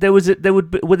known. There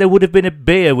would have been a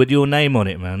beer with your name on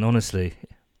it, man. Honestly.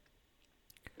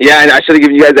 Yeah, and I should have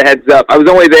given you guys a heads up. I was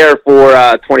only there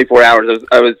for 24 hours.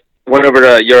 I went over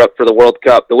to Europe for the World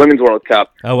Cup, the Women's World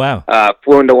Cup. Oh wow!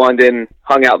 Flew into London,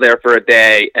 hung out there for a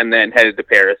day, and then headed to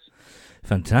Paris.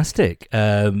 Fantastic.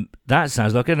 That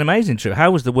sounds like an amazing trip. How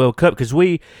was the World Cup? Because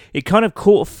it kind of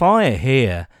caught fire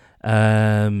here,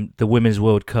 the Women's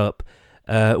World Cup.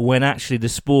 When actually the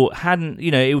sport hadn't,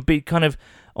 it would be kind of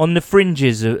on the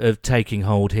fringes of taking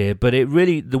hold here, but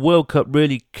the World Cup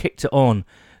really kicked it on,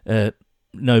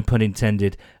 no pun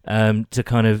intended, to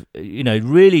kind of,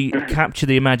 really capture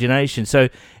the imagination. So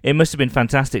it must have been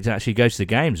fantastic to actually go to the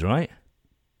games, right?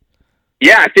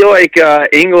 Yeah, I feel like the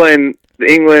England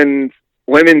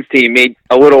women's team made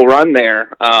a little run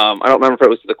there. I don't remember if it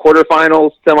was the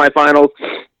quarterfinals, semifinals,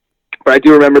 but I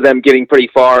do remember them getting pretty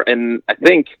far, and I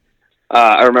think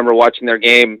I remember watching their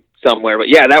game somewhere. But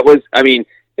yeah, it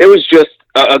was just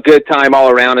a good time all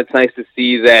around. It's nice to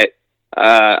see that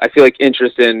I feel like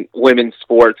interest in women's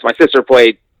sports. My sister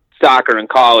played soccer in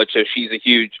college, so she's a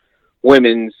huge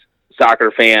women's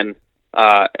soccer fan,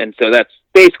 and so that's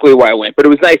basically why I went. But it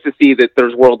was nice to see that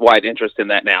there's worldwide interest in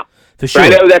that now. For sure.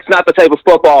 But I know that's not the type of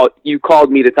football you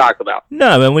called me to talk about.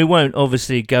 No, and we won't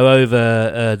obviously go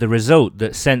over the result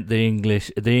that sent the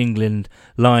England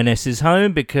Lionesses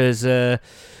home because,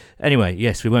 anyway,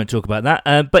 yes, we won't talk about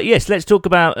that. But yes, let's talk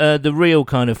about the real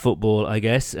kind of football, I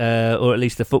guess, or at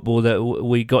least the football that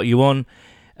we got you on,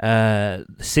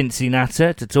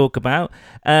 Cincinnati, to talk about.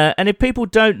 And if people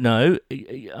don't know,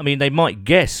 they might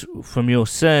guess from your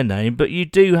surname, but you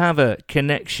do have a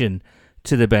connection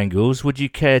to the Bengals. Would you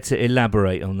care to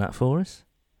elaborate on that for us?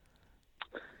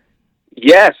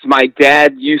 Yes, my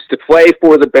dad used to play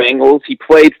for the Bengals. He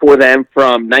played for them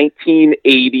from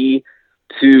 1980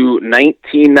 to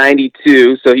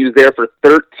 1992, so he was there for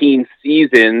 13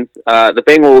 seasons. The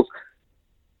Bengals,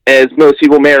 as most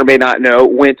people may or may not know,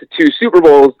 went to 2 Super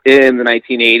Bowls in the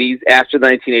 1980s, after the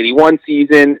 1981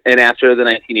 season and after the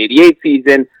 1988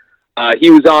 season. He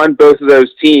was on both of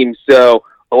those teams, so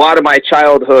a lot of my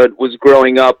childhood was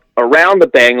growing up around the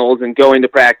Bengals and going to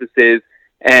practices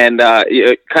and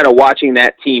kind of watching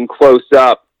that team close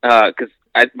up because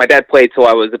my dad played till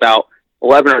I was about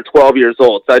 11 or 12 years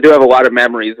old. So I do have a lot of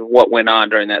memories of what went on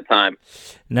during that time.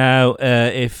 Now,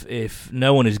 if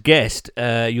no one has guessed,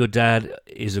 your dad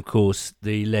is, of course,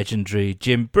 the legendary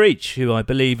Jim Breach, who I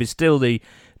believe is still the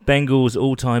Bengals'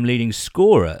 all-time leading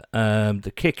scorer,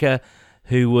 the kicker,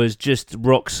 who was just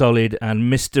rock solid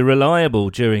and Mr. Reliable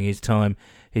during his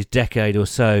decade or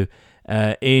so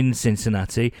in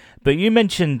Cincinnati. But you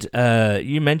mentioned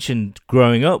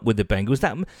growing up with the Bengals.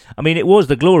 It was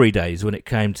the glory days when it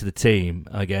came to the team,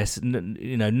 I guess.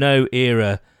 No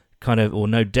era or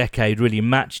no decade really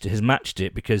has matched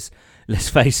it because, let's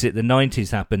face it, the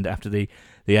 90s happened after the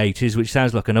 80s, which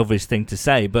sounds like an obvious thing to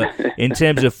say, but in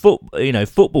terms of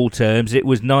football terms, it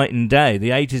was night and day. The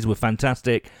 80s were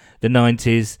fantastic. The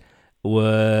 90s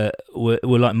were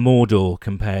like Mordor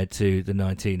compared to the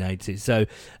 1980s. So,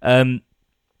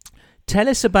 tell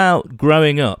us about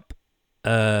growing up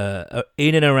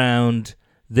in and around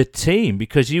the team,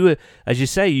 because you were, as you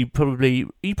say, you probably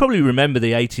remember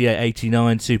the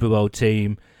 88-89 Super Bowl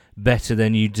team better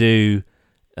than you do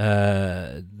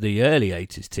the early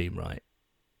 80s team, right?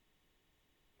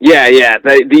 Yeah.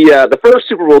 The first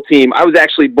Super Bowl team, I was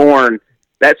actually born.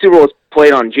 That Super Bowl was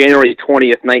played on January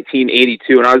 20th,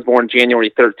 1982, and I was born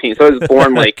January 13th. So I was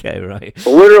born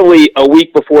literally a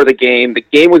week before the game. The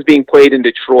game was being played in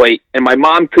Detroit, and my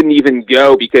mom couldn't even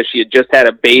go because she had just had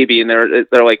a baby, and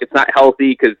they're like, it's not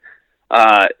healthy because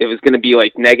it was going to be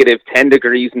like negative 10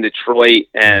 degrees in Detroit.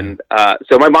 And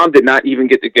so my mom did not even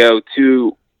get to go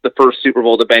to the first Super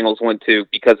Bowl the Bengals went to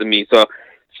because of me. So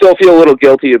still feel a little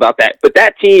guilty about that. But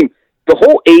that team, the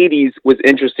whole 80s was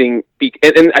interesting,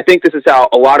 and I think this is how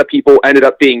a lot of people ended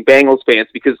up being Bengals fans,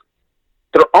 because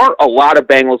there aren't a lot of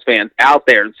Bengals fans out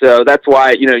there. And so that's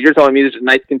why, you're telling me there's a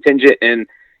nice contingent in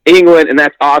England, and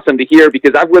that's awesome to hear,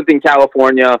 because I've lived in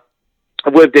California,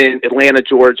 I've lived in Atlanta,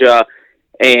 Georgia,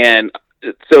 and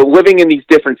so living in these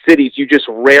different cities, you just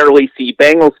rarely see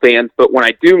Bengals fans, but when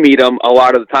I do meet them, a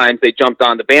lot of the times they jumped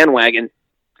on the bandwagon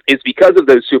is because of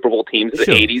those Super Bowl teams of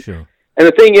the 80s. Sure. And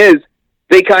the thing is,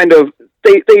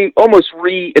 they almost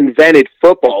reinvented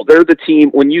football. They're the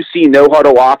team, when you see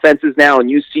no-huddle offenses now and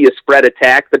you see a spread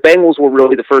attack, the Bengals were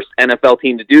really the first NFL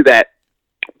team to do that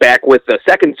back with the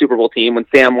second Super Bowl team when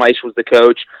Sam Leich was the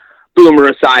coach,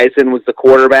 Boomer Esiason was the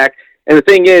quarterback. And the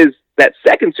thing is, that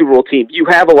second Super Bowl team, you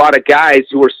have a lot of guys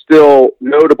who are still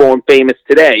notable and famous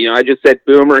today. I just said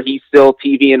Boomer, he's still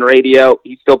TV and radio.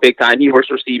 He's still big time. He works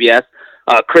for CBS.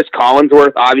 Chris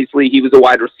Collinsworth, obviously, he was a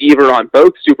wide receiver on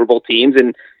both Super Bowl teams.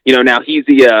 And, now he's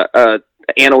the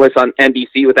analyst on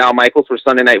NBC with Al Michaels for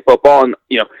Sunday Night Football. And,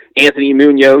 Anthony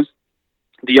Munoz,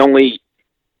 the only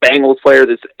Bengals player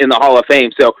that's in the Hall of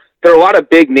Fame. So there are a lot of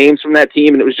big names from that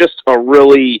team. And it was just a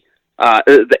really...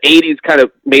 the 80s kind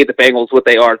of made the Bengals what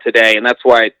they are today, and that's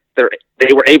why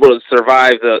they were able to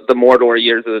survive the Mordor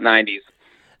years of the 90s.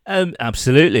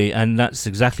 Absolutely, and that's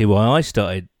exactly why I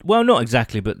started. Well, not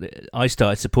exactly, but I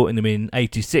started supporting them in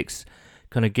 '86,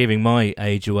 kind of giving my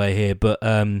age away here. But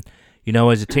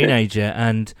as a teenager,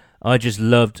 and I just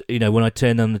loved. When I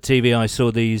turned on the TV, I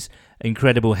saw these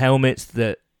incredible helmets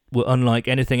that were unlike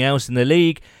anything else in the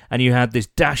league, and you had this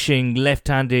dashing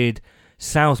left-handed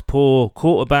southpaw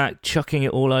quarterback chucking it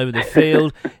all over the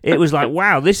field. It was like,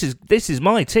 wow, this is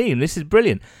my team. This is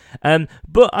brilliant.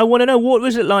 But I want to know, what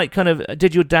was it like? Kind of,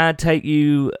 did your dad take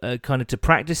you kind of to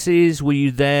practices? Were you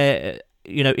there,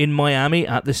 in Miami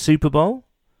at the Super Bowl?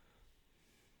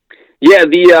 Yeah,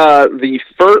 the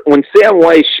first, when Sam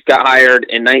Leich got hired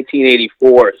in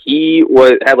 1984, he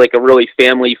had like a really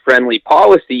family friendly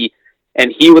policy,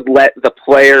 and he would let the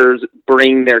players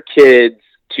bring their kids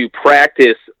to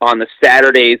practice on the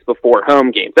Saturdays before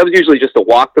home games. That was usually just a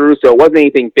walkthrough, so it wasn't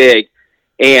anything big.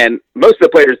 And most of the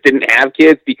players didn't have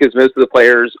kids because most of the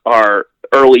players are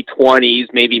early 20s,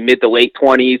 maybe mid to late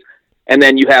 20s. And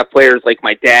then you have players like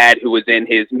my dad, who was in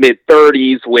his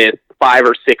mid-30s with 5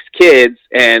 or 6 kids,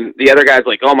 and the other guy's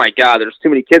like, oh my God, there's too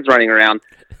many kids running around.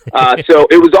 So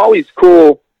it was always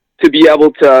cool to be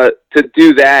able to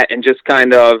do that, and just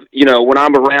kind of, when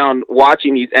I'm around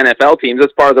watching these NFL teams,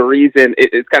 that's part of the reason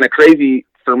it's kind of crazy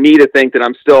for me to think that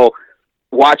I'm still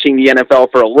watching the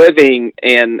NFL for a living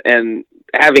and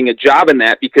having a job in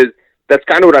that, because that's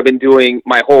kind of what I've been doing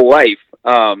my whole life.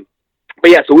 But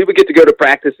yeah, so we would get to go to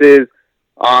practices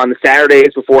on the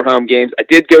Saturdays before home games. I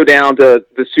did go down to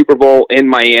the Super Bowl in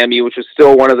Miami, which was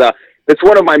still that's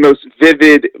one of my most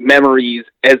vivid memories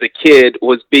as a kid,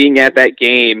 was being at that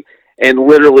game and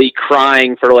literally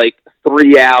crying for like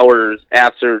 3 hours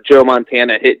after Joe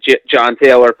Montana hit John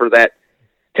Taylor for that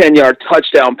 10-yard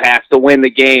touchdown pass to win the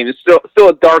game. It's still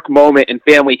a dark moment in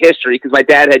family history, because my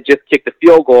dad had just kicked a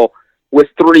field goal with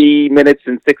 3 minutes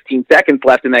and 16 seconds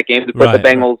left in that game to put the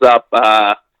Bengals up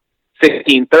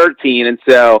 16-13. And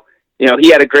so, he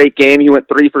had a great game. He went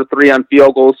 3 for 3 on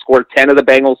field goals, scored 10 of the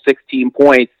Bengals' 16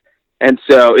 points. And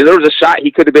so there was a shot he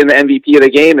could have been the MVP of the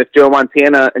game if Joe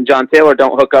Montana and John Taylor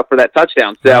don't hook up for that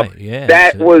touchdown. So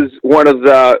that was one of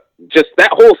just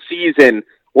that whole season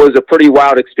was a pretty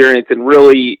wild experience. And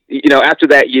really, after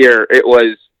that year,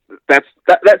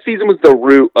 that season was the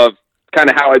root of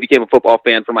kind of how I became a football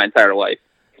fan for my entire life.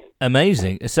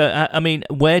 Amazing. So,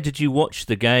 where did you watch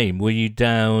the game? Were you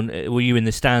in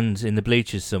the stands, in the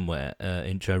bleachers somewhere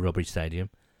in Joe Robbie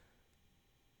Stadium?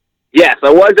 Yes,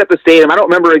 I was at the stadium. I don't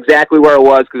remember exactly where I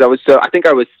was, because I think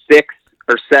I was 6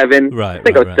 or 7. Right. I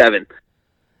think I was 7.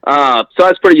 So I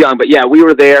was pretty young, but yeah, we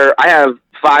were there. I have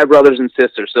 5 brothers and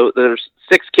sisters, so there's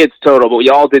 6 kids total, but we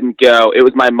all didn't go. It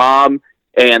was my mom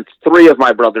and 3 of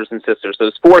my brothers and sisters. So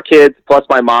there's 4 kids plus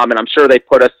my mom, and I'm sure they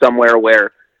put us somewhere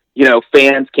where,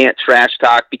 fans can't trash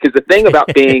talk, because the thing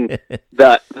about being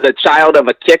the child of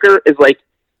a kicker is, like,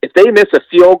 if they miss a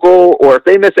field goal or if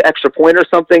they miss an extra point or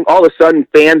something, all of a sudden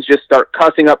fans just start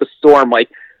cussing up a storm, like,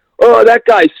 oh, that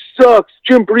guy sucks.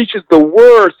 Jim Breach is the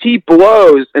worst. He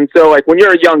blows. And so, like, when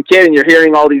you're a young kid and you're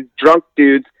hearing all these drunk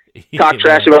dudes talk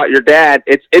trash about your dad,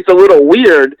 it's a little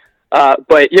weird,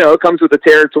 but, it comes with the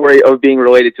territory of being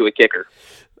related to a kicker.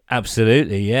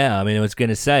 Absolutely, yeah. I was going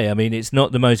to say, it's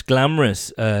not the most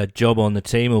glamorous job on the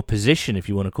team, or position, if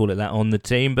you want to call it that, on the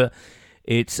team, but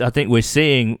I think we're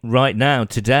seeing right now,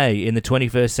 today, in the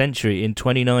 21st century, in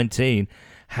 2019,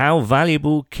 how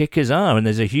valuable kickers are. And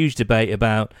there's a huge debate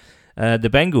about the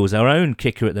Bengals, our own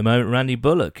kicker at the moment, Randy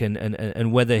Bullock,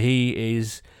 and whether he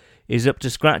is is up to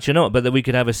scratch or not, but that we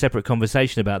could have a separate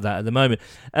conversation about that at the moment.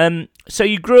 So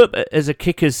you grew up as a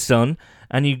kicker's son,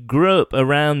 and you grew up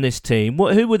around this team.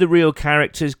 Who were the real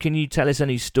characters? Can you tell us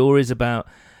any stories about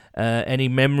any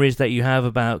memories that you have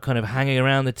about kind of hanging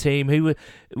around the team? Who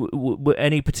were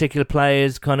any particular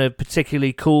players kind of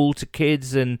particularly cool to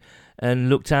kids and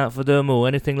looked out for them or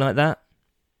anything like that?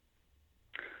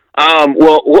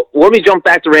 Well, let me jump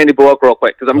back to Randy Bullock real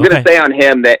quick, because I'm going to say on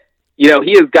him that, he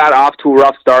has got off to a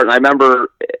rough start, and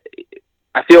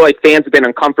I feel like fans have been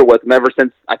uncomfortable with him ever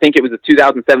since, I think it was the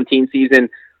 2017 season,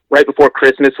 right before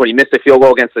Christmas, when he missed a field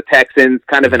goal against the Texans,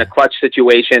 kind of in a clutch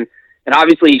situation. And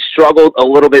obviously he struggled a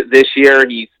little bit this year.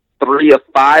 He's 3 of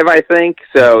 5, I think,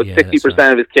 so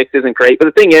 60% of his kicks isn't great. But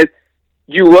the thing is,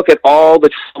 you look at all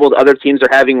the trouble other teams are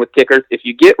having with kickers. If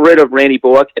you get rid of Randy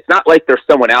Bullock, it's not like there's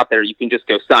someone out there you can just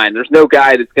go sign. There's no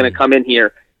guy that's going to come in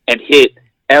here and hit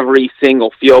every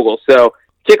single field goal. So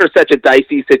kicker's such a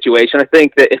dicey situation. I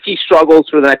think that if he struggles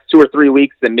for the next 2 or 3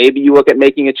 weeks, then maybe you look at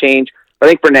making a change. I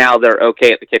think for now they're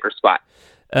okay at the kicker spot.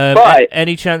 But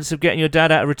any chance of getting your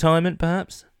dad out of retirement,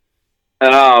 perhaps?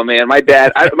 Oh man, my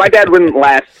dad wouldn't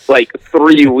last like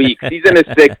 3 weeks. He's in his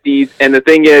 60s, and the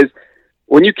thing is,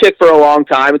 when you kick for a long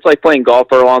time, it's like playing golf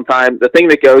for a long time. The thing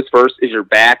that goes first is your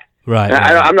back. Right.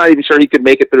 I'm not even sure he could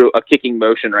make it through a kicking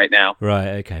motion right now.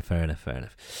 Right. Okay. Fair enough.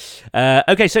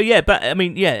 Okay. So yeah, but I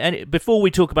mean, yeah. And before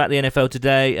we talk about the NFL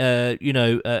today,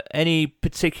 any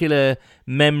particular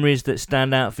memories that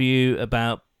stand out for you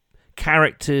about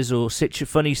characters or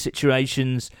funny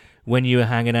situations when you were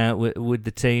hanging out with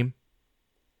the team?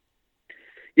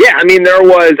 Yeah, I mean,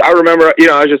 I remember,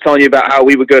 I was just telling you about how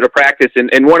we would go to practice,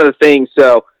 and one of the things,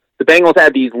 so the Bengals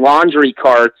had these laundry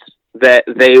carts that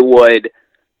they would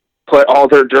put all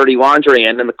their dirty laundry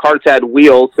in, and the carts had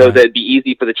wheels so that it'd be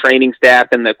easy for the training staff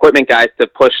and the equipment guys to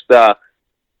push the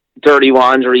dirty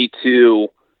laundry to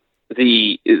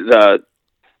the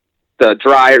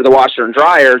dryer, the washer and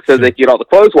dryer, so they could get all the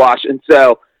clothes washed. And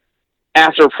so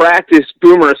after practice,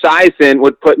 Boomer Esiason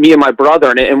would put me and my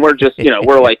brother in it, and we're just,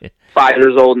 we're like 5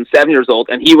 years old and 7 years old,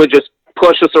 and he would just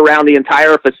push us around the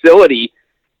entire facility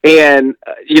and,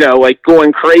 like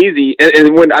going crazy.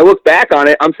 And when I look back on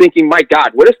it, I'm thinking, my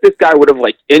God, what if this guy would have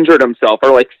like injured himself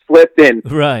or like slipped and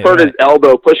hurt his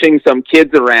elbow pushing some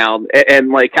kids around, and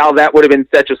like how that would have been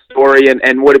such a story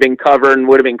and would have been covered and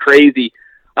would have been crazy.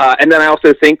 And then I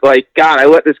also think, like, God, I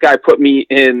let this guy put me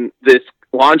in this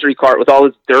laundry cart with all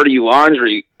this dirty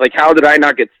laundry. Like, how did I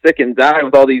not get sick and die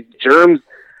with all these germs?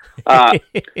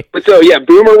 But so, yeah,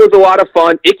 Boomer was a lot of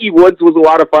fun. Ickey Woods was a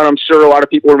lot of fun. I'm sure a lot of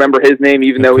people remember his name,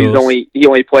 even though he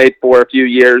only played for a few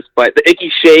years. But the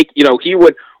Ickey Shake, he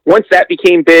would, once that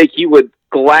became big, he would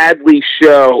gladly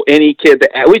show any kid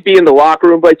that we'd be in the locker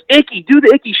room, like, Ickey, do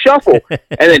the Ickey Shuffle.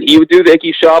 And then he would do the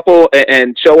Ickey Shuffle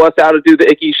and show us how to do the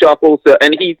Ickey Shuffle. So,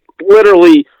 and he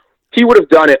would have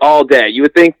done it all day. You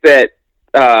would think that,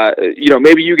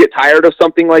 maybe you get tired of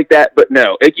something like that, but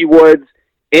no, Ickey Woods,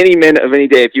 any minute of any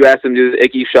day, if you asked him to do the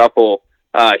Ickey Shuffle,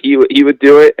 he would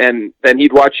do it, and then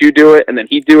he'd watch you do it, and then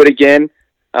he'd do it again.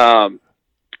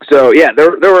 So yeah,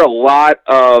 there were a lot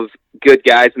of good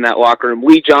guys in that locker room.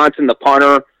 Lee Johnson, the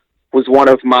punter, was one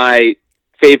of my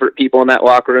favorite people in that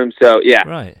locker room. So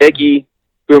yeah, Ickey,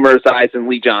 Boomer Esiason,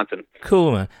 Lee Johnson.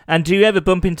 Cool, man. And do you ever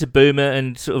bump into Boomer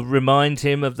and sort of remind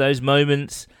him of those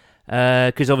moments?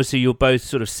 Because obviously you're both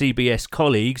sort of CBS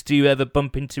colleagues. Do you ever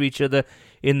bump into each other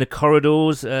in the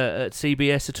corridors at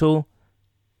CBS at all?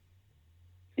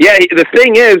 Yeah, the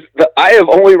thing is, I have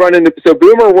only run into... So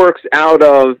Boomer works out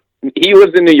of... He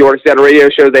lives in New York. He's got a radio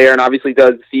show there and obviously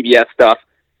does CBS stuff.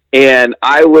 And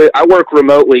I work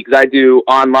remotely because I do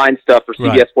online stuff for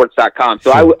CBSSports.com.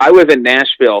 So sure. I live in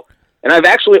Nashville. And I've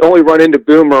actually only run into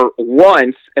Boomer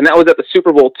once, and that was at the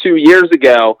Super Bowl 2 years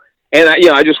ago. And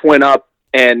I just went up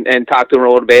and talked to him a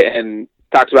little bit and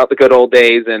talked about the good old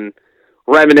days and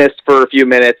reminisced for a few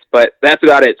minutes, but that's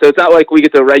about it. So it's not like we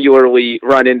get to regularly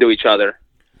run into each other.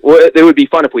 Well, it would be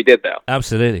fun if we did, though.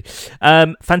 Absolutely.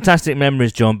 Fantastic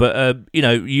memories, John, but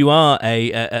you are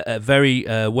a very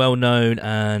well-known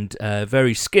and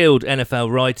very skilled NFL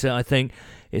writer, I think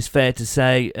it's fair to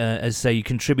say. You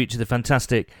contribute to the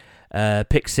fantastic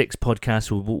Pick Six podcast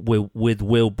with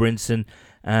Will Brinson,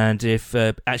 and if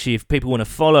people want to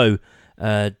follow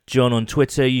John on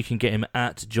Twitter, you can get him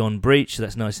at John Breach. So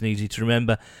that's nice and easy to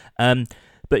remember.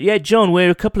 But yeah, John, we're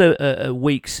a couple of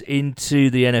weeks into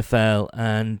the NFL,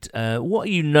 and what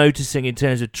are you noticing in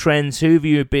terms of trends? Who have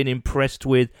you been impressed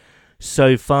with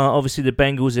so far? Obviously, the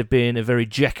Bengals have been a very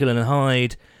Jekyll and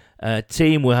Hyde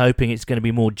team. We're hoping it's going to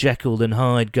be more Jekyll than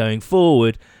Hyde going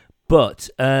forward. But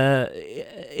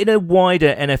in a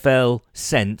wider NFL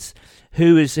sense,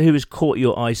 who has caught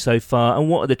your eye so far, and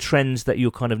what are the trends that you're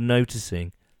kind of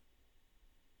noticing?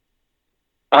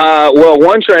 Well,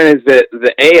 one trend is that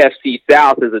the AFC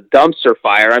South is a dumpster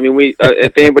fire. I mean,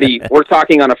 if anybody, we're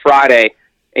talking on a Friday,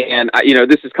 and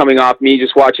this is coming off me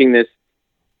just watching this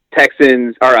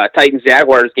Titans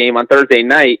Jaguars game on Thursday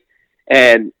night,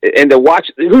 and to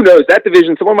watch, who knows, that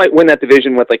division, someone might win that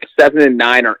division with like a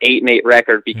 7-9 or 8-8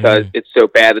 record because it's so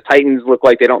bad. The Titans look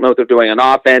like they don't know what they're doing on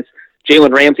offense.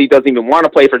 Jalen Ramsey doesn't even want to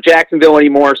play for Jacksonville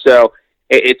anymore, so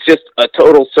it's just a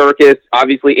total circus.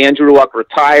 Obviously, Andrew Luck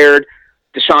retired.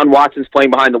 Deshaun Watson's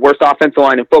playing behind the worst offensive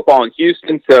line in football in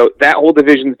Houston, so that whole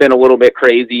division's been a little bit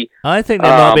crazy. I think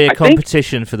there might be a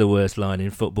competition for the worst line in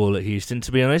football at Houston,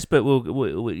 to be honest, but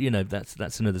we'll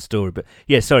that's another story. But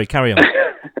yeah, sorry, carry on.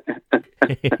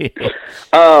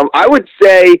 I would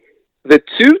say the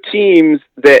two teams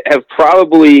that have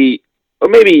probably, or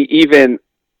maybe even,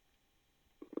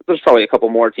 there's probably a couple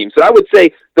more teams. So I would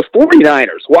say the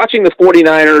 49ers, watching the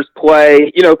 49ers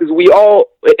play, because we all,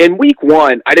 in week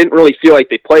one, I didn't really feel like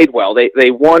they played well.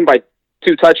 They won by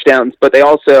 2 touchdowns, but they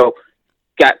also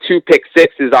got 2 pick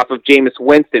sixes off of Jameis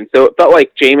Winston. So it felt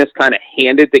like Jameis kind of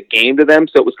handed the game to them.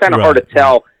 So it was kind of hard to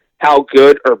tell how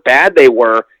good or bad they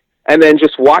were. And then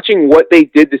just watching what they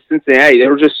did to Cincinnati, they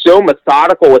were just so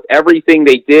methodical with everything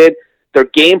they did. Their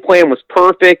game plan was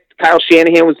perfect. Kyle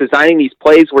Shanahan was designing these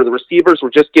plays where the receivers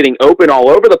were just getting open all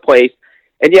over the place.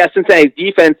 And yeah, Cincinnati's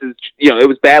defense is, it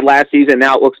was bad last season.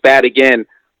 Now it looks bad again.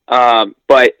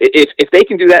 But if they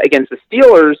can do that against the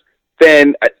Steelers,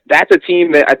 then that's a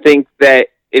team that I think that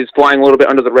is flying a little bit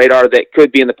under the radar that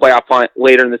could be in the playoff hunt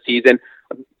later in the season.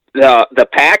 The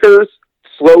Packers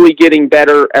slowly getting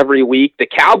better every week. The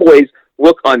Cowboys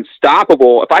look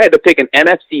unstoppable. If I had to pick an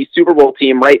NFC Super Bowl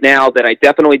team right now that I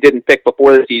definitely didn't pick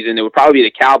before the season, it would probably be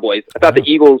the Cowboys. I thought the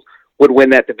Eagles would win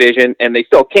that division, and they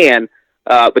still can.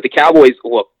 But the Cowboys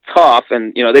look tough,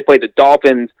 and they played the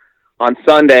Dolphins on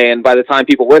Sunday, and by the time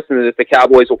people listen to this, the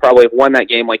Cowboys will probably have won that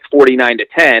game like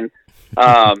 49-10.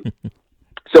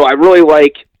 So I really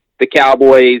like the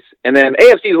Cowboys, and then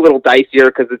AFC is a little dicier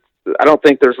because I don't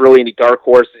think there's really any dark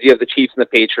horses. You have the Chiefs and the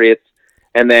Patriots.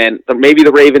 And then maybe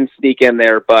the Ravens sneak in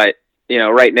there, but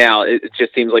right now it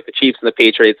just seems like the Chiefs and the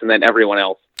Patriots, and then everyone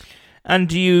else. And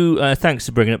do you? Thanks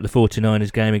for bringing up the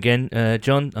 49ers game again,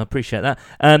 John. I appreciate that.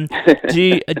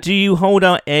 Do you hold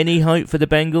out any hope for the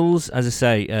Bengals? As I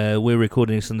say, we're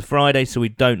recording this on the Friday, so we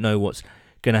don't know what's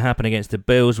going to happen against the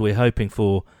Bills. We're hoping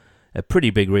for a pretty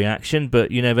big reaction,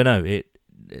 but you never know.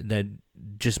 They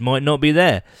just might not be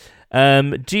there.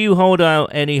 Do you hold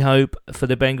out any hope for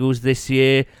the Bengals this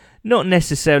year? Not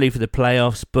necessarily for the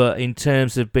playoffs, but in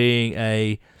terms of being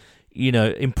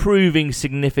improving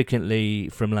significantly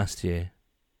from last year.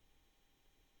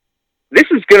 This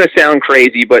is going to sound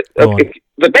crazy, but the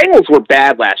Bengals were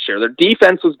bad last year. Their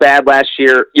defense was bad last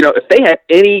year. If they had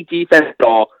any defense at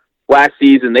all last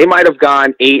season, they might have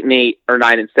gone 8-8 or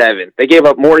 9-7. They gave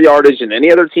up more yardage than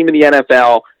any other team in the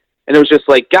NFL, and it was just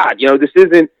like, God, this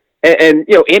isn't. And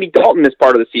Andy Dalton is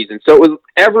part of the season, so it was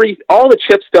all the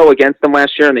chips fell against them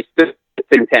last year, and they stood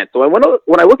intent. So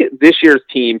when I look at this year's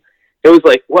team, it was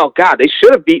like, well, God, they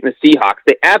should have beaten the Seahawks.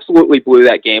 They absolutely blew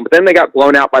that game, but then they got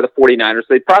blown out by the 49ers.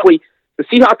 So the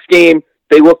Seahawks game,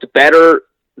 they looked better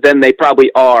than they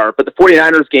probably are, but the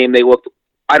 49ers game,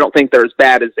 I don't think they're as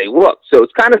bad as they look. So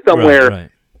it's kind of somewhere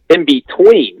in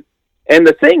between. And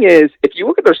the thing is, if you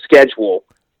look at their schedule,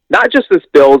 not just this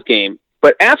Bills game,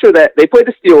 but after that, they play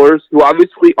the Steelers, who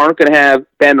obviously aren't going to have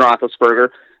Ben Roethlisberger.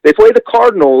 They play the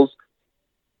Cardinals.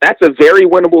 That's a very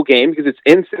winnable game because it's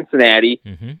in Cincinnati.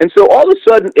 Mm-hmm. And so all of a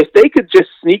sudden, if they could just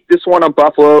sneak this one on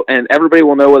Buffalo, and everybody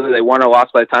will know whether they won or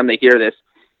lost by the time they hear this.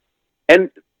 And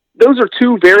those are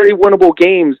 2 very winnable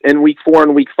games in Week 4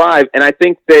 and Week 5. And I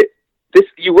think that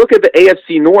you look at the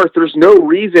AFC North, there's no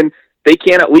reason they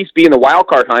can't at least be in the wild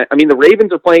card hunt. I mean, the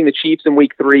Ravens are playing the Chiefs in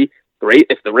Week 3.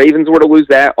 If the Ravens were to lose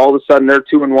that, all of a sudden they're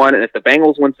 2-1, and if the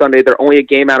Bengals win Sunday, they're only a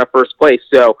game out of first place.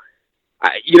 So,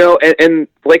 and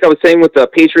like I was saying with the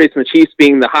Patriots and the Chiefs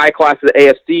being the high class of the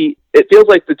AFC, it feels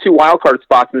like the 2 wild card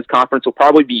spots in this conference will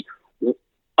probably be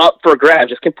up for grabs,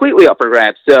 just completely up for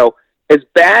grabs. So, as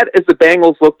bad as the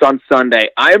Bengals looked on Sunday,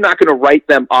 I am not going to write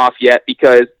them off yet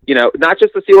because, not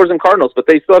just the Steelers and Cardinals, but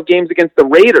they still have games against the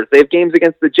Raiders. They have games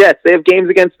against the Jets. They have games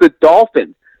against the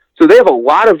Dolphins. So they have a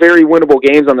lot of very winnable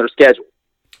games on their schedule.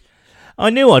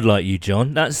 I knew I'd like you,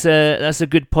 John. That's a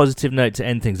good positive note to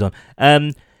end things on.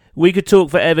 We could talk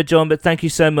forever, John, but thank you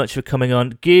so much for coming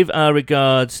on. Give our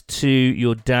regards to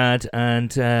your dad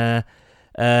and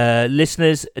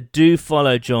Listeners, do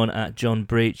follow John at John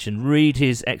Breach and read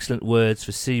his excellent words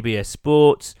for CBS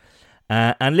Sports,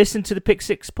 and listen to the Pick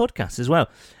Six podcast as well.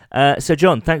 So,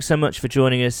 John, thanks so much for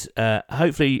joining us.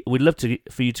 Hopefully, we'd love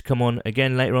for you to come on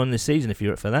again later on this season if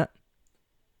you're up for that.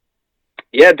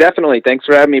 Yeah, definitely. Thanks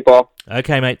for having me, Paul.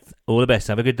 Okay, mate. All the best.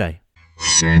 Have a good day.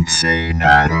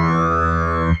 Cincinnati.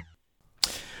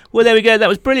 Well, there we go. That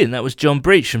was brilliant. That was John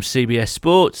Breach from CBS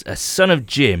Sports, a son of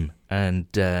Jim, and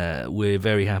we're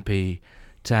very happy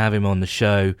to have him on the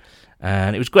show.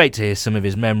 And it was great to hear some of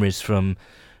his memories from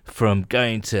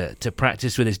going to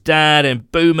practice with his dad and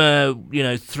Boomer,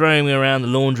 throwing me around the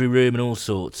laundry room and all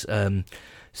sorts. And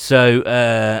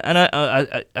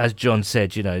I, as John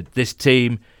said, this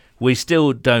team, we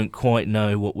still don't quite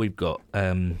know what we've got.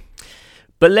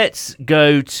 But let's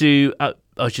go to,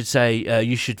 I should say,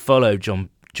 you should follow John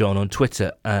on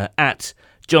Twitter, at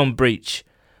John Breach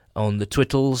on the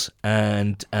Twittles,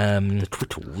 and the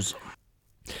Twittles.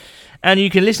 And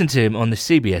you can listen to him on the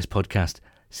CBS podcast,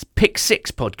 Pick Six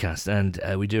podcast, and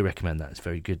we do recommend that. It's a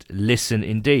very good listen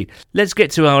indeed. Let's get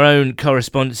to our own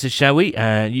correspondences, shall we?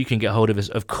 You can get hold of us,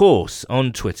 of course,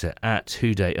 on Twitter at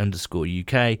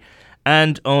whoday_UK,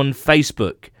 and on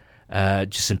Facebook,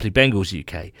 just simply Bengals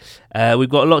UK. We've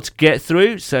got a lot to get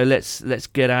through, so let's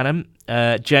get at them.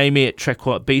 Jamie at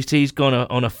Trequart Beast, he's gone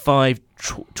on a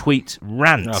 5-tweet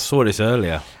rant. I saw this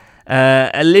earlier.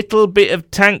 A little bit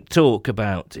of tank talk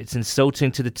about it's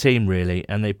insulting to the team, really,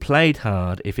 and they played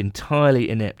hard, if entirely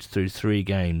inept, through 3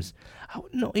 games. Oh,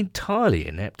 not entirely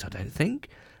inept, I don't think.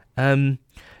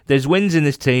 There's wins in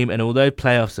this team, and although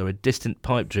playoffs are a distant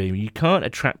pipe dream, you can't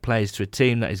attract players to a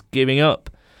team that is giving up.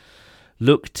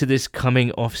 Look to this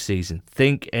coming off-season.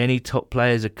 Think any top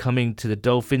players are coming to the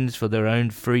Dolphins for their own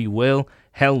free will?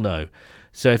 Hell no.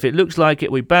 So if it looks like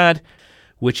it will be bad,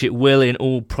 which it will in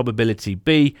all probability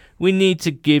be, we need to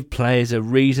give players a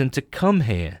reason to come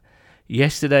here.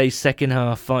 Yesterday's second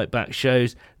half fight back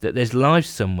shows that there's life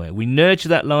somewhere. We nurture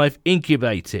that life,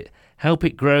 incubate it, help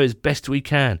it grow as best we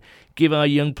can. Give our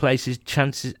young players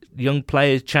chances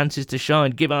to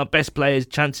shine. Give our best players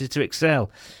chances to excel.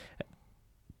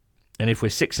 And if we're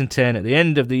 6-10 at the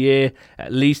end of the year,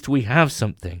 at least we have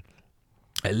something.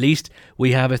 At least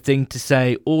we have a thing to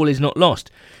say. All is not lost.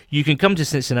 You can come to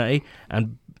Cincinnati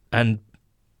and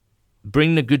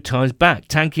bring the good times back.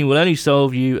 Tanking will only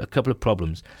solve you a couple of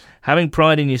problems. Having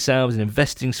pride in yourselves and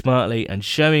investing smartly and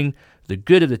showing the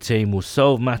good of the team will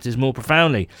solve matters more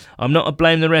profoundly. I'm not a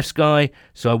blame the refs guy,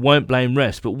 so I won't blame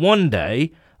refs. But one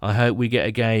day, I hope we get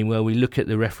a game where we look at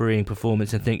the refereeing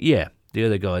performance and think, yeah, the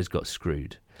other guys got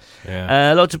screwed.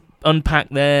 Yeah. A lot to unpack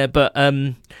there, but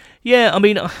yeah, I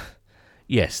mean,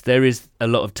 yes, there is a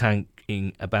lot of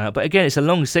tanking about, but again, it's a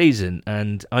long season,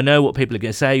 and I know what people are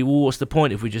going to say. Well, what's the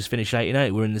point if we just finish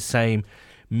 8-8? We're in the same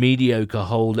mediocre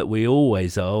hole that we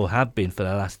always are, or have been for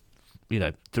the last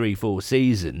 3-4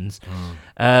 seasons.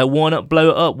 Why not blow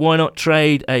it up? Why not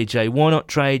trade AJ? Why not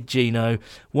trade Geno?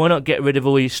 Why not get rid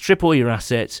of strip all your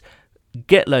assets,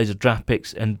 get loads of draft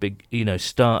picks and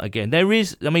start again? That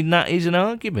is an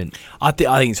argument. I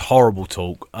think it's horrible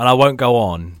talk, and I won't go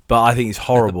on, but I think it's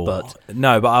horrible.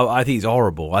 I think it's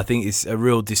horrible. I think it's a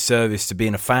real disservice to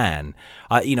being a fan.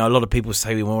 A lot of people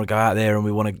say we want to go out there and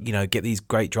we want to, get these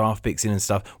great draft picks in and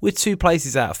stuff. We're 2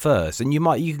 places out of first, and you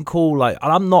can call and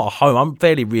I'm not at home. I'm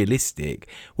fairly realistic.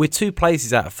 We're 2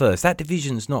 places out of first. That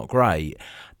division's not great.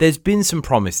 There's been some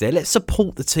promise there. Let's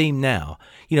support the team now.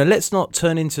 Let's not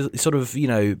turn into sort of,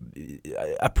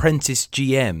 apprentice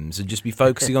GMs and just be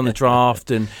focusing on the draft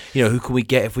and, who can we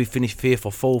get if we finish 5th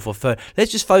or 4th or 3rd.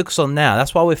 Let's just focus on now.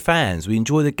 That's why we're fans. We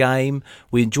enjoy the game.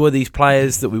 We enjoy these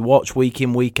players that we watch week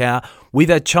in, week out. We've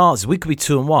had chances. We could be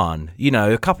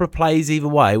 2-1. A couple of plays either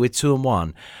way, we're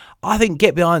 2-1. I think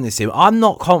get behind this team. I'm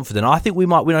not confident. I think we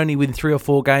might only win 3 or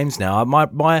 4 games now.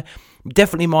 My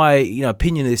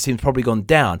opinion of this team's probably gone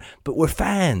down, but we're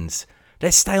fans.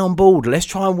 Let's stay on board. Let's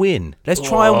try and win.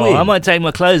 I might take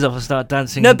my clothes off and start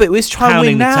dancing. No, but let's try and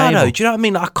win now, though. Do you know what I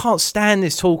mean? I can't stand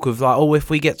this talk of if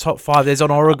we get top 5, there's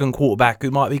an Oregon quarterback who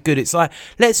might be good. It's like,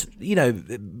 let's,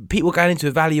 people going into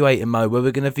evaluating mode where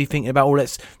we're going to be thinking about,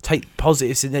 let's take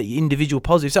positives and individual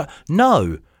positives.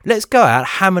 No. Let's go out,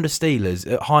 hammer the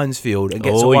Steelers at Heinz Field and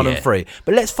get to 1-3.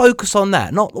 But let's focus on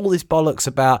that, not all this bollocks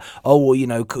about,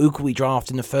 who could we draft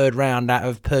in the 3rd round out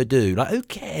of Purdue? Who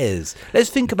cares?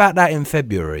 Let's think about that in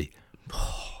February.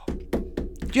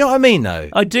 Do you know what I mean, though?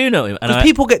 I do know. Because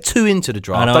people get too into the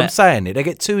draft. I'm saying it. They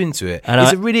get too into it.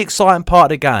 It's a really exciting part of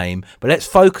the game, but let's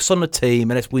focus on the team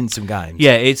and let's win some games.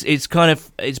 Yeah,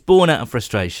 it's born out of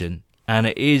frustration. And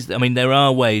it is. There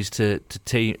are ways to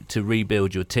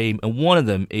rebuild your team, and one of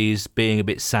them is being a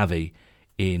bit savvy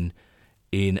in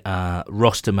in our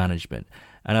roster management.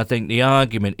 And I think the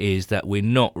argument is that we're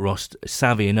not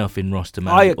savvy enough in roster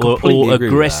management or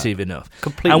aggressive enough.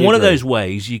 And one of those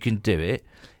ways you can do it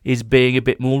is being a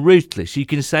bit more ruthless. You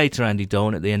can say to Andy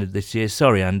Dalton at the end of this year,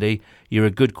 sorry, Andy, you're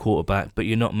a good quarterback, but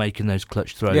you're not making those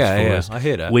clutch throws for us. I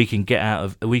hear that. We can get out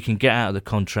of the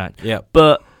contract. Yeah.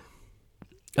 But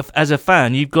as a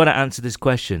fan, you've got to answer this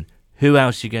question. Who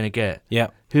else are you going to get? Yeah.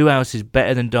 Who else is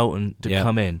better than Dalton to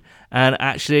come in? And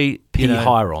actually, P.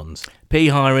 Hirons. P.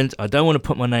 Hirons, I don't want to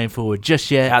put my name forward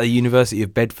just yet. At the University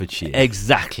of Bedfordshire.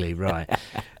 Exactly, right.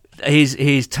 His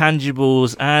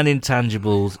tangibles and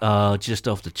intangibles are just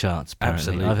off the charts, apparently.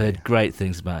 Absolutely. I've heard great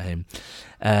things about him.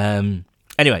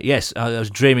 Anyway, yes, I was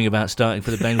dreaming about starting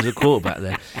for the Bengals at quarterback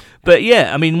there. But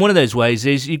yeah, I mean, one of those ways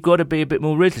is you've got to be a bit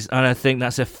more ruthless, and I think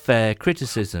that's a fair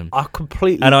criticism. I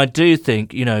completely... And I do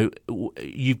think,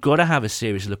 you've got to have a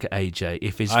serious look at AJ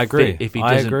if he's fit, if he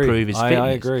doesn't prove his fitness. I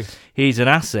agree. He's an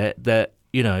asset that,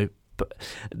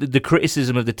 the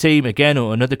criticism of the team, again,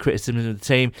 or another criticism of the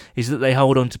team, is that they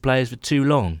hold on to players for too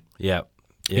long. Yeah.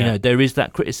 There is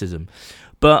that criticism.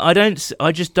 But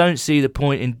I just don't see the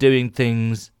point in doing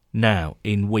things now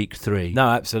in week 3. No,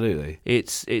 absolutely.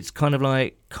 It's kind of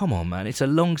like, come on, man, it's a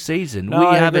long season. No, we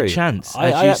I have agree. a chance,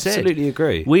 I absolutely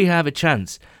agree. We have a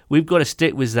chance. We've got to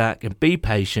stick with Zach and be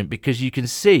patient, because you can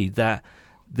see that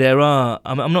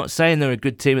I'm not saying they're a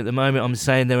good team at the moment, I'm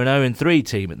saying they're an 0-3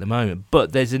 team at the moment,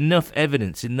 but there's enough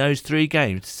evidence in those 3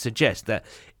 games to suggest that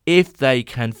if they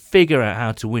can figure out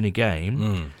how to win a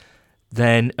game,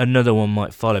 then another one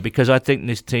might follow, because I think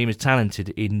this team is talented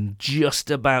in just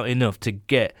about enough to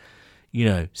get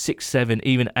 6, 7,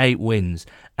 even 8 wins.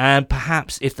 And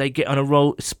perhaps if they get on a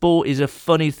roll, sport is a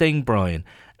funny thing, Brian,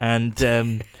 and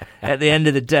at the end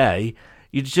of the day,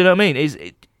 do you know what I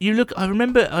mean? You look. I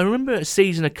remember a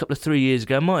season a couple of 3 years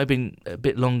ago. It might have been a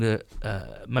bit longer,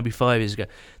 maybe 5 years ago.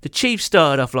 The Chiefs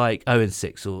started off like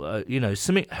 0-6, or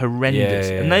something horrendous,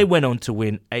 and they went on to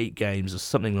win 8 games or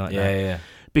something like that. Yeah.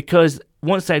 Because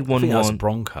once they'd won I think one, that's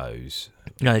Broncos.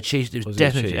 No, the Chiefs. It was Was it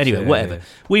definitely Chiefs? anyway. Yeah, Whatever. yeah.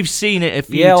 We've seen it a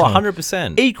few times.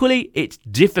 100%. Equally, it's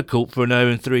difficult for an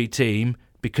 0-3 team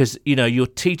because you're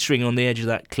teetering on the edge of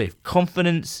that cliff.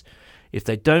 Confidence. If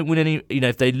they don't win any,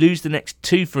 if they lose the next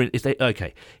 2,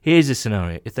 here's a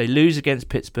scenario. If they lose against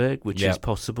Pittsburgh, which is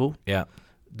possible,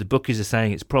 the bookies are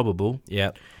saying it's probable.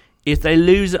 Yeah. If they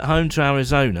lose at home to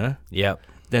Arizona,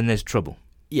 then there's trouble.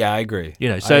 Yeah, I agree.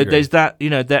 So there's that.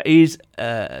 That is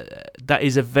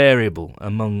a variable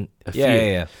among a few.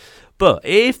 Yeah. But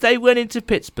if they went into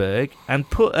Pittsburgh and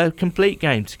put a complete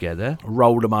game together,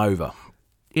 rolled them over.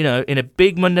 In a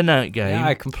big Monday night game. Yeah,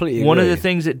 I completely agree. One of the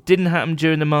things that didn't happen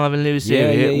during the Marvin Lewis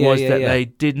era was that they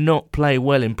did not play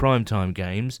well in primetime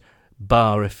games,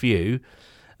 bar a few.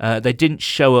 They didn't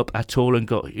show up at all and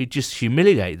just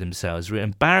humiliated themselves,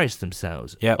 embarrassed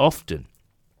themselves often.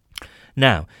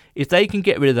 Now, if they can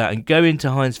get rid of that and go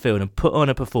into Heinz Field and put on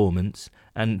a performance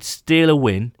and steal a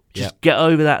win, just get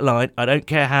over that line. I don't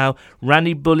care how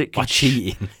Randy Bullock can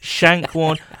cheating shank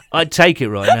one. I'd take it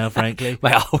right now, frankly.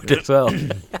 Mate, I would as well.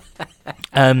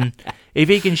 If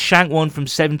he can shank one from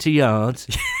 70 yards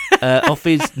off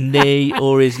his knee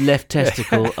or his left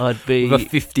testicle, I'd be... With a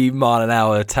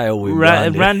 50-mile-an-hour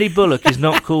tailwind. Randy Bullock is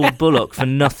not called Bullock for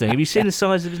nothing. Have you seen the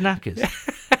size of his knackers?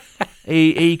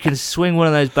 He can swing one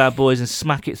of those bad boys and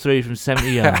smack it through from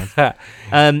 70 yards.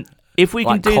 If we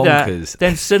can do conkers. that,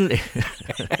 then suddenly...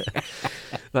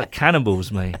 like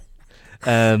cannibals, mate.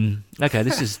 Okay,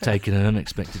 this is taking an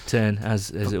unexpected turn,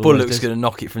 as it always Bullock's does. going to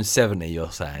knock it from 70,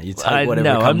 you're saying? You take whatever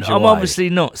no, comes your I'm way. obviously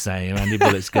not saying Randy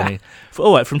Bullock's going...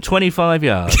 All right, from 25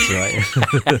 yards,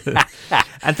 right?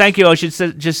 And thank you, I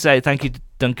should just say thank you to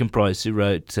Duncan Price, who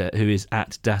is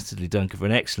at Dastardly Duncan, for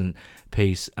an excellent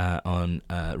piece on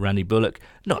Randy Bullock.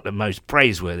 Not the most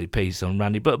praiseworthy piece on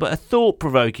Randy Bullock, but a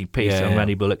thought-provoking piece on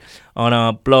Randy Bullock on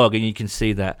our blog, and you can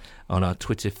see that on our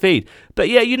Twitter feed. But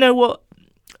yeah, you know what?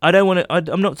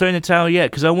 I'm not throwing the towel yet,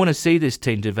 because I want to see this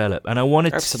team develop, and I want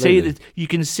to see that you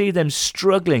can see them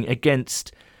struggling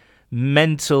against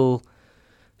mental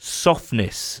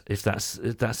softness, if that's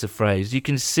a phrase. You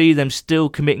can see them still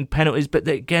committing penalties, but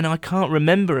again, I can't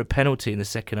remember a penalty in the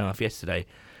second half yesterday.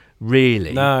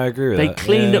 Really? No, I agree with that. They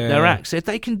cleaned up their act. So if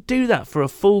they can do that for a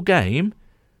full game,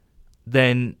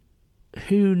 then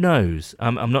who knows?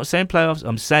 I'm not saying playoffs.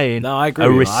 I'm saying I agree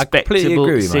a with you. I completely respectable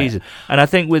agree, season. mate. And I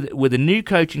think with a new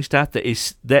coaching staff that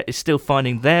is still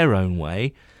finding their own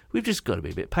way, we've just got to be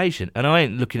a bit patient. And I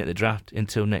ain't looking at the draft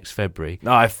until next February.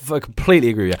 No, I completely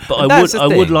agree with you. But I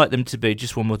would like them to be,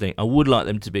 just one more thing, I would like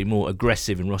them to be more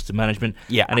aggressive in roster management.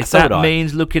 Yeah, and if so that would I.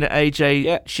 means looking at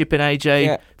AJ, shipping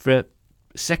AJ for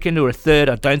second or a third.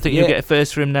 I don't think you'll get a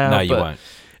first for him now. No, you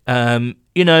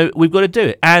won't. We've got to do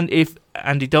it. And if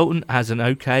Andy Dalton has an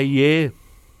okay year,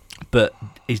 but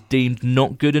is deemed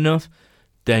not good enough,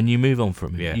 then you move on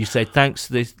from him. Yeah. You say thanks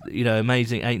to this,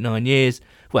 amazing 8-9 years.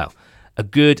 Well, a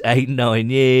good 8-9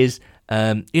 years.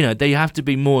 They have to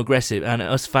be more aggressive, and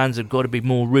us fans have got to be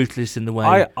more ruthless in the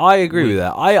way. I agree with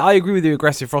that. I agree with the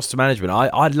aggressive roster management.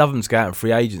 I'd love them to go out in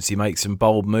free agency, make some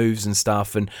bold moves and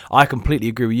stuff, and I completely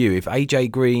agree with you. If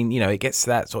AJ Green, it gets to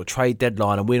that sort of trade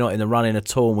deadline and we're not in the running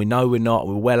at all, and we know we're not,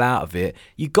 we're well out of it,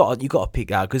 you got to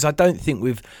pick out, because I don't think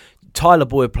with Tyler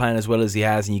Boyd playing as well as he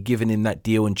has, and you're giving him that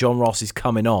deal, and John Ross is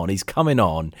coming on. He's coming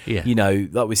on. Yeah.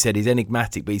 Like we said, he's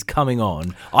enigmatic, but he's coming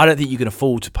on. I don't think you can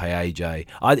afford to pay AJ.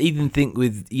 I even think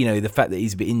with, the fact that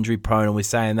he's a bit injury prone, and we're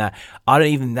saying that, I don't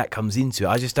even think that comes into it.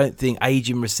 I just don't think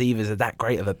aging receivers are that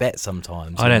great of a bet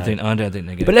sometimes. I don't think they're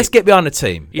going to. But let's get behind the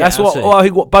team. Yeah, that's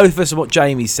what both of us and what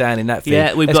Jamie's saying in that thing.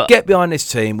 Yeah, let's get behind this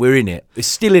team. We're in it. We're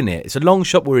still in it. It's a long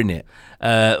shot. We're in it.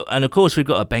 And of course, we've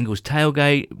got a Bengals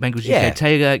UK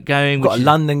tailgate going. We've got a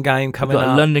London game coming up. We've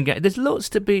got a London game. There's lots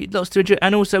to enjoy.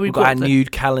 And also, we've got our new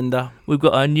calendar. We've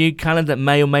got a new calendar that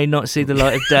may or may not see the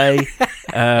light of day.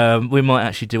 We might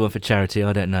actually do one for charity.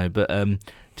 I don't know. But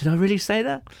did I really say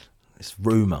that? It's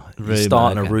rumour. You're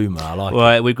starting a rumour. I like it.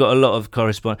 Right, we've got a lot of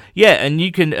correspondence. Yeah, and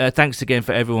you can, thanks again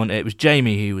for everyone. It was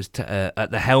Jamie who was at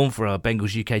the helm for our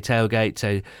Bengals UK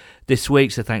tailgate this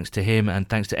week, so thanks to him and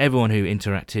thanks to everyone who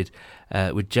interacted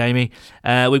with Jamie.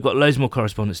 We've got loads more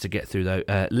correspondence to get through, though.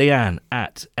 Leanne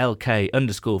at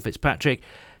LK_Fitzpatrick.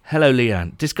 Hello,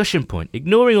 Leanne. Discussion point.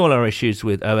 Ignoring all our issues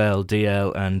with OL,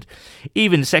 DL, and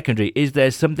even secondary, is there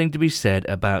something to be said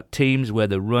about teams where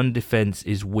the run defence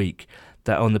is weak,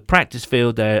 that on the practice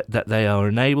field that they are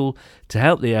unable to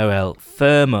help the OL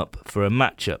firm up for a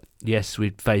matchup? Yes,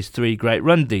 we've faced 3 great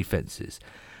run defences.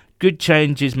 Good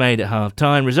changes made at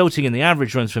half-time, resulting in the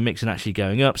average runs for Mixon actually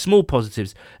going up. Small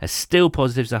positives are still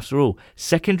positives after all.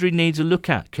 Secondary needs a look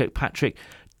at. Kirkpatrick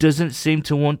doesn't seem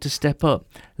to want to step up,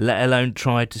 let alone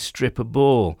try to strip a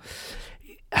ball.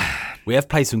 We have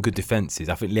played some good defences.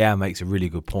 I think Liao makes a really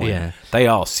good point. Yeah. They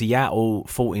are Seattle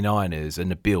 49ers and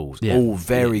the Bills, all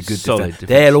very good solid defense.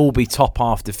 They'll all be top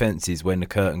half defences when the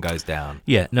curtain goes down.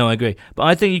 Yeah, no, I agree. But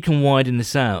I think you can widen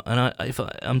this out. And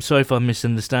I'm sorry if I'm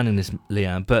misunderstanding this,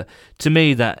 Leanne, but to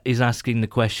me that is asking the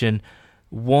question,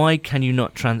 why can you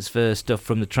not transfer stuff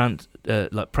from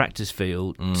the practice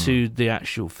field to the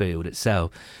actual field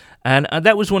itself? And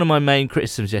that was one of my main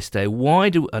criticisms yesterday.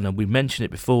 And we mentioned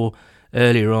it before,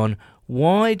 earlier on,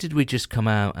 why did we just come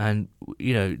out and,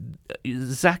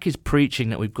 Zach is preaching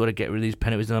that we've got to get rid of these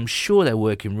penalties, and I'm sure they're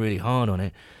working really hard on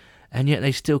it, and yet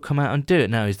they still come out and do it.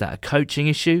 Now, is that a coaching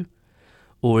issue,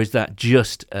 or is that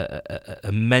just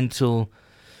a mental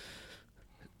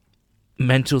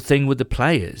thing with the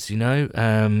players, I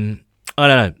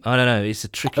don't know. It's a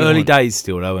tricky Early one. days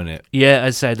still, though, isn't it? Yeah,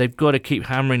 as I say, they've got to keep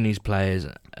hammering these players,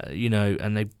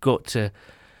 and they've got to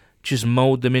just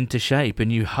mould them into shape,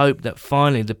 and you hope that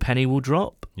finally the penny will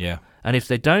drop. Yeah. And if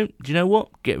they don't, do you know what?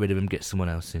 Get rid of them, get someone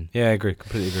else in. Yeah, I agree.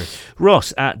 Completely agree.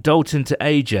 Ross at Dalton to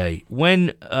AJ.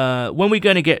 When we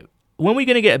going to get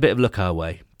a bit of luck our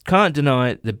way? Can't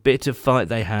deny the bit of fight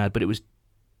they had, but it was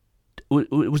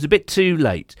a bit too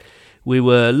late. We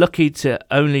were lucky to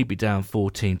only be down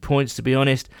 14 points, to be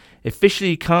honest.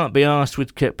 Officially can't be arsed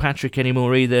with Kirkpatrick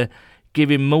anymore either. Give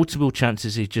him multiple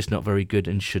chances, he's just not very good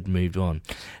and should move on.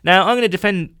 Now, I'm going to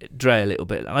defend Dre a little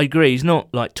bit. I agree, he's not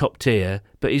like top tier,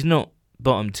 but he's not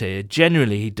bottom tier.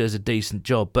 Generally, he does a decent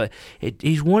job, but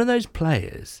he's one of those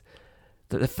players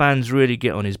that the fans really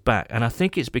get on his back. And I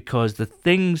think it's because the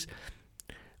things,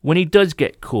 when he does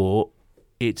get caught,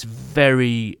 it's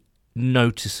very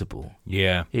noticeable.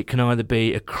 Yeah. It can either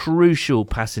be a crucial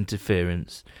pass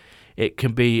interference, it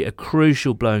can be a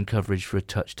crucial blown coverage for a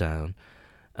touchdown.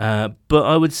 But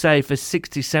I would say for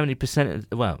 70%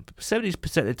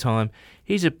 of the time,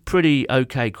 he's a pretty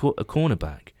okay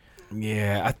cornerback.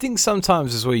 Yeah, I think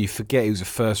sometimes as well you forget he was a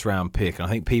first-round pick, and I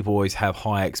think people always have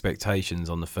high expectations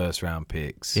on the first-round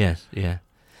picks. Yes, yeah.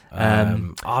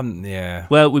 Yeah.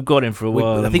 Well, we've got him for a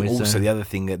while. I think also the other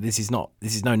thing that this is no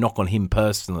knock on him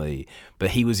personally,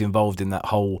 but he was involved in that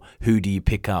whole who do you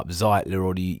pick up, Zeitler,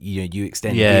 or do you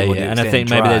extend? Yeah, him, or yeah. do you And I think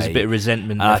Dre? maybe there's a bit of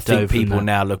resentment left over. I think people from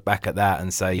now look back at that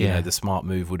and say, the smart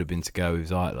move would have been to go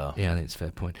with Zeitler. Yeah, I think it's a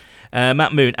fair point.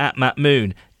 Matt Moon at Matt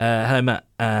Moon. Hello, Matt.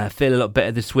 Feel a lot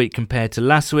better this week compared to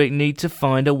last week. Need to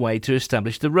find a way to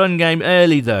establish the run game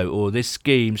early though, or this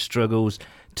scheme struggles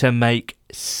to make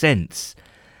sense.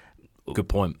 Good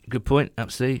point. Good point,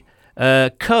 absolutely.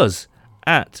 Cuz,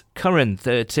 at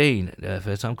Curran13.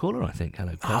 First time caller, I think.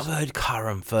 Hello, Cuz. I've heard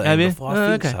Curran 13 Have you? before.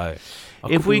 I think Okay. so.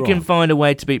 If we can find a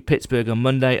way to beat Pittsburgh on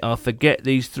Monday, I'll forget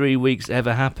these 3 weeks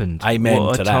ever happened. Amen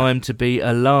What to a that. time to be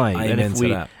alive. Amen to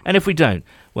that. And if we don't,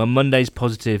 well, Monday's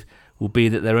positive will be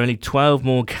that there are only 12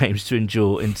 more games to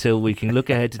endure until we can look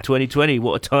ahead to 2020.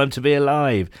 What a time to be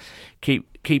alive.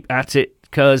 Keep at it,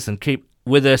 Cuz, and keep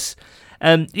with us.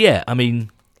 Yeah, I mean...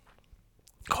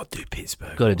 Got to do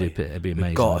Pittsburgh. Got to do Pittsburgh. It'd be amazing.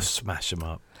 We've got to smash them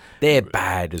up. They're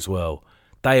bad as well.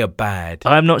 They are bad.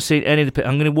 I've not seen any of the...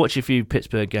 I'm going to watch a few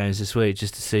Pittsburgh games this week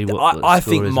just to see what the I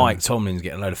score think is Mike on. Tomlin's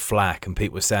getting a load of flack and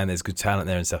people are saying there's good talent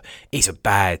there and stuff. It's a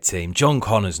bad team. John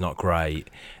Connor's not great.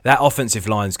 That offensive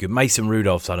line's good. Mason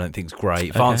Rudolph's I don't think's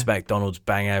great. Vance McDonald's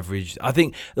bang average. I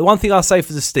think the one thing I'll say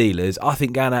for the Steelers, I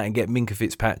think going out and get Minka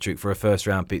Fitzpatrick for a first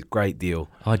round pick, great deal.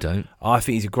 I don't. I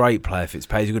think he's a great player.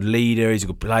 Fitzpatrick, he's a good leader. He's a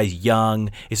good player. He's young.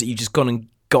 It's that you've just gone and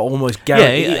got almost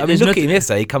guaranteed. Yeah, I mean, there's look at him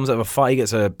yesterday. He comes up with a fight. He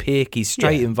gets a pick. He's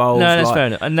straight involved. No, that's like, fair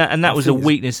enough. And that was a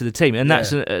weakness of the team. And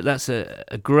Yeah. that's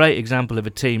a great example of a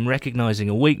team recognising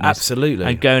a weakness. Absolutely.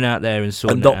 And going out there and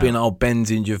sorting and not it being, out. oh,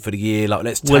 Ben's injured for the year. Like,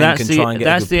 let's tank Well, that's and the try and get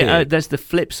a good pick. that's the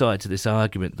flip side to this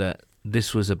argument that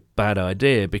this was a bad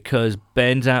idea because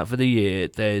Ben's out for the year.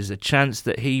 There's a chance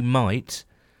that he might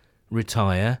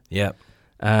retire. Yep.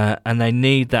 And they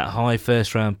need that high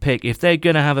first round pick. If they're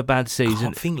going to have a bad I season,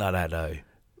 can't think like that, though.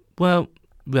 well,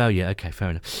 yeah, okay, fair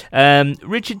enough.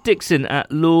 Richard Dixon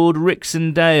at Lord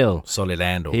Rixondale. Solid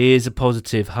handle. Here's a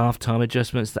positive. Half-time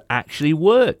adjustments that actually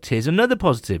worked. Here's another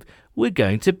positive. We're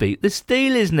going to beat the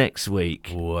Steelers next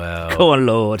week. Well, Go on,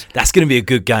 Lord. that's going to be a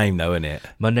good game, though, isn't it?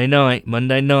 Monday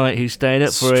night. Who's staying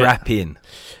up for Strap in.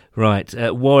 Right.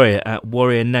 Warrior at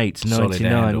Warrior Nate, Solid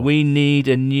 99. handle. We need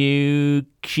a new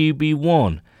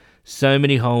QB1. So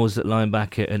many holes at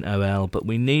linebacker and OL, but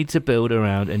we need to build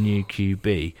around a new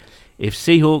QB. If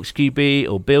Seahawks QB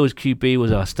or Bills QB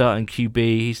was our starting QB,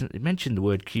 he mentioned the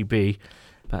word QB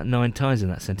about 9 times in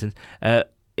that sentence.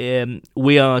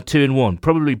 We are 2-1,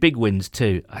 probably big wins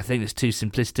too. I think it's too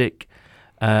simplistic.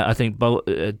 I think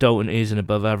Dalton is an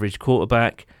above-average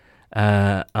quarterback. He's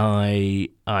a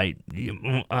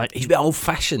bit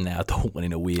old-fashioned now, Dalton,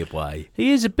 in a weird way.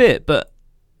 He is a bit, but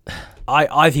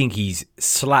I think he's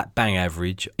slap bang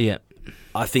average. yeah.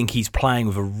 I think he's playing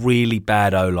with a really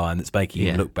bad O-line that's making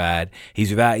him look bad. He's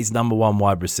without his number one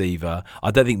wide receiver.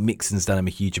 I don't think Mixon's done him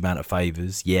a huge amount of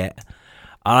favours yet.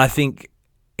 And I think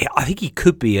he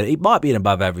could be. It might be an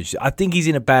above average. I think he's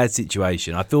in a bad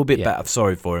situation. I feel a bit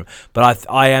sorry for him. But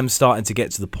I am starting to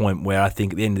get to the point where I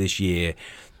think at the end of this year,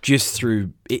 just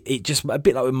through it just a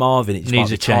bit like with Marvin, it just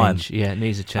Needs might a be time. change. Yeah, it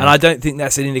needs a change. And I don't think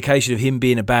that's an indication of him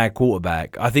being a bad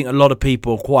quarterback. I think a lot of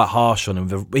people are quite harsh on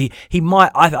him. He might.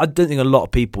 I don't think a lot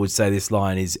of people would say this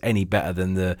line is any better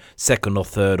than the second or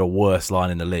third or worst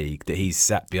line in the league that he's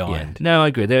sat behind. No, I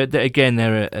agree. There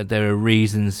are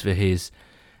reasons for his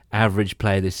average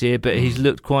play this year, but he's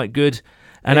looked quite good.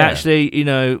 And actually,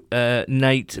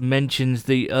 Nate mentions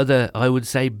the other, I would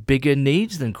say, bigger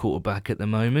needs than quarterback at the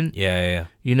moment. Yeah.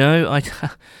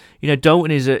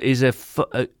 Dalton is an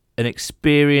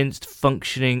experienced,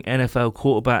 functioning NFL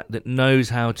quarterback that knows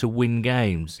how to win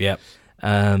games. Yep.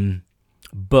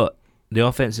 But the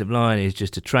offensive line is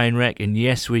just a train wreck. And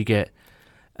yes, we get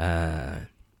Jonah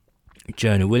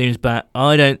Williams back.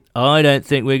 I don't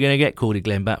think we're going to get Cordy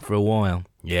Glenn back for a while.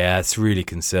 Yeah, it's really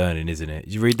concerning, isn't it?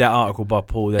 Did you read that article by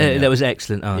Paul there? That was an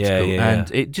excellent article. Yeah. And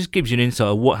it just gives you an insight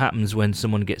of what happens when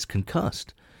someone gets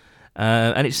concussed.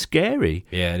 And it's scary.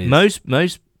 Yeah, it is.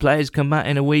 Most players come back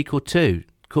in a week or two.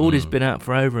 Cordy's been out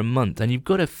for over a month, and you've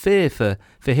got to fear for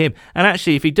him. And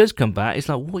actually, if he does come back, it's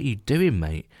like, what are you doing,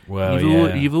 mate? Well,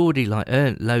 you've already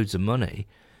earned loads of money.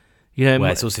 Well,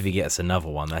 it's also if he gets another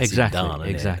one, that's exactly, it done,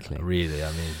 isn't exactly. it? Really,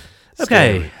 I mean.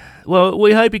 Okay. Scary. Well,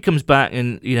 we hope he comes back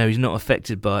and he's not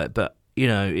affected by it, but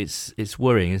it's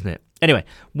worrying, isn't it? Anyway,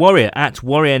 Warrior at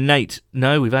Warrior Nate.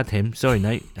 No, we've had him. Sorry,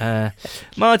 Nate.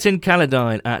 Martin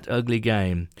Calladine at Ugly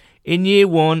Game. In year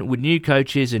one, with new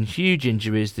coaches and huge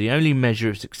injuries, the only measure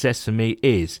of success for me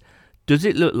is, does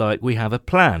it look like we have a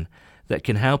plan that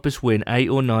can help us win 8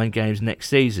 or 9 games next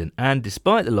season? And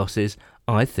despite the losses,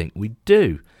 I think we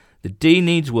do. The D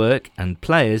needs work and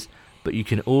players, but you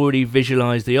can already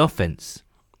visualise the offence.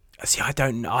 See, I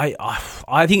don't. I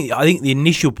think the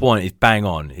initial point is bang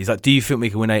on. He's like, do you think we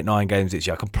can win 8-9 games this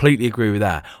year? I completely agree with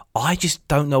that. I just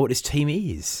don't know what this team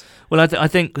is. Well, I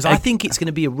think because I think it's going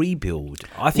to be a rebuild.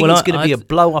 I think it's going to be a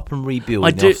blow up and rebuild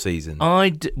in the off season.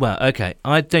 Well, okay.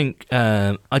 I think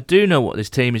I do know what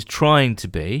this team is trying to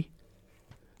be,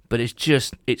 but it's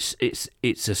just it's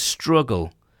a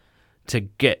struggle to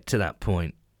get to that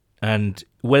point. And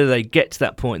whether they get to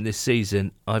that point this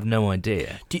season, I've no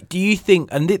idea. Do you think?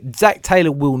 And Zach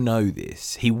Taylor will know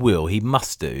this. He will. He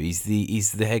must do. He's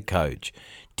the head coach.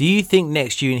 Do you think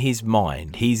next year in his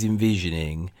mind he's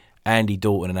envisioning Andy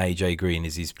Dalton and AJ Green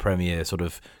as his premier sort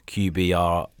of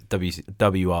QBR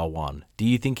WR1? Do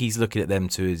you think he's looking at them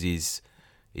two as his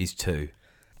two?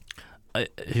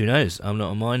 Who knows? I'm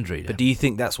not a mind reader. But do you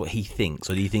think that's what he thinks,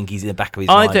 or do you think he's in the back of his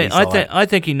mind? I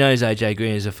think he knows AJ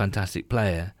Green is a fantastic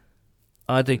player.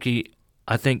 I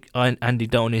think Andy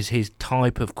Dalton is his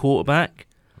type of quarterback.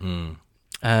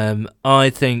 I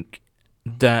think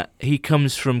that he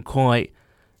comes from quite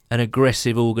an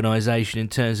aggressive organisation in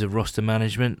terms of roster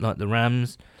management, like the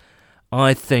Rams.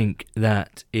 I think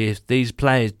that if these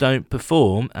players don't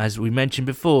perform, as we mentioned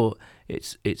before,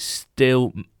 it's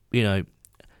still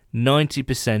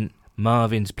 90%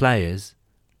 Marvin's players,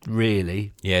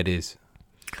 really. Yeah, it is.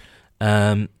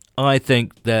 I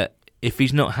think that if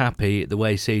he's not happy the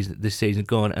way this season's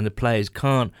gone and the players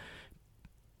can't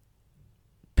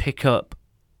pick up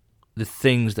the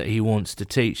things that he wants to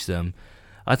teach them,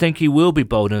 I think he will be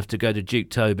bold enough to go to Duke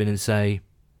Tobin and say,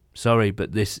 sorry,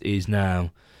 but this is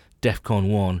now DEFCON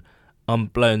 1. I'm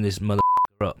blowing this mother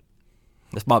up.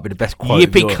 This might be the best quote.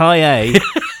 Yippee-ki-yay.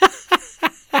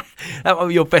 That might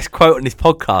be your best quote on this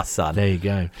podcast, son. There you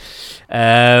go.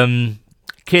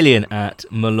 Killian at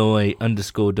Malloy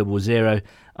 _00.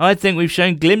 I think we've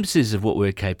shown glimpses of what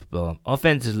we're capable of.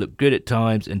 Offense has looked good at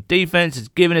times, and defense has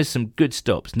given us some good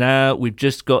stops. Now we've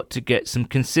just got to get some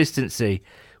consistency.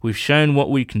 We've shown what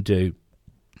we can do.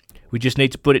 We just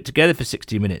need to put it together for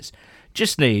 60 minutes.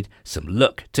 Just need some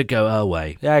luck to go our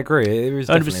way. Yeah, I agree. There is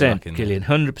 100%, Killian,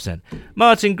 100%.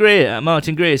 Martin Greer at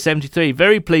Martin Greer 73.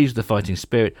 Very pleased with the fighting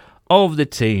spirit of the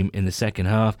team in the second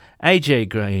half. AJ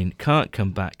Green can't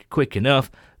come back quick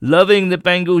enough. Loving the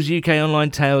Bengals UK online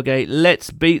tailgate.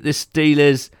 Let's beat the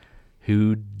Steelers.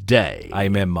 Who day?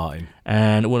 Amen, Martin.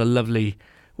 And what a lovely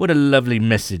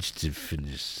message to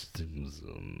finish things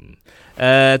on.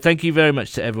 Thank you very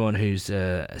much to everyone who's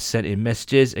sent in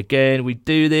messages. Again, we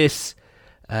do this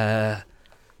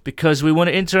because we want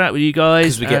to interact with you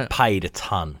guys. Because we get paid a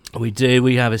ton. We do.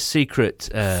 We have a secret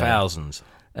thousands.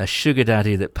 A sugar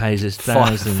daddy that pays us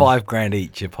thousands. $5,000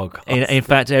 each a podcast. In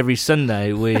fact, every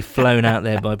Sunday we're flown out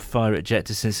there by Pirate Jet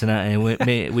to Cincinnati,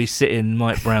 and we sit in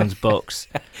Mike Brown's box.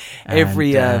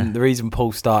 The reason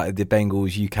Paul started the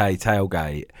Bengals UK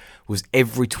tailgate was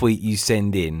every tweet you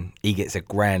send in, he gets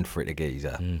 $1,000 for it, the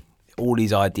geezer. All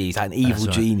these ideas, like an evil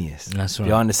genius. That's right.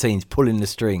 Behind the scenes, pulling the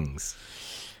strings.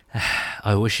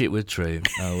 I wish it were true.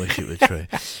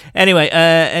 Anyway,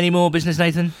 any more business,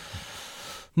 Nathan?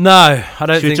 No, I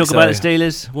don't think so. Should we talk about the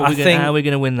Steelers? How are we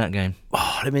going to win that game?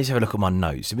 Let me just have a look at my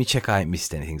notes. Let me check I ain't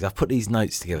missed anything. I've put these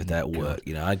notes together today at work,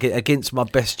 against my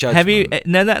best judgment. Have you?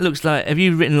 Now that looks like. Have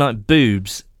you written like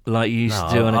boobs like you used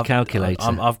to do on a calculator?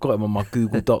 I've got them on my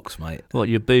Google Docs, mate. What,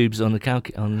 your boobs on the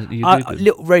calculator?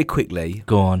 Look very quickly.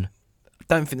 Go on. I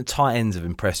don't think the tight ends have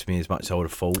impressed me as much as I would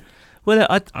have thought. Well,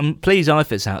 I'm pleased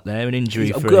Eifert's out there and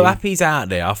injury-free. I'm happy he's out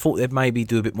there. I thought they'd maybe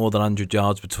do a bit more than 100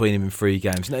 yards between him in 3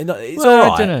 games. No, it's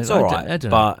all right. It's all right. I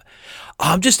don't know.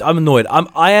 But I'm annoyed.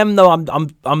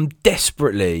 I'm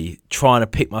desperately trying to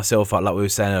pick myself up, like we were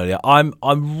saying earlier. I'm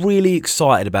really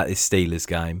excited about this Steelers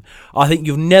game. I think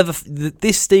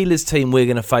this Steelers team we're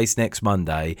going to face next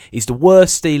Monday is the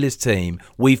worst Steelers team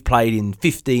we've played in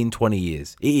 15, 20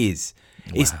 years. It is.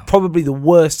 Wow. It's probably the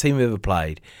worst team we've ever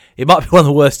played. It might be one of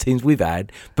the worst teams we've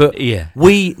had, but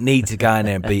we need to go in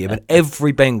there and beat them. And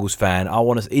every Bengals fan,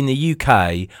 in the UK,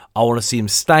 I want to see them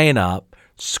staying up,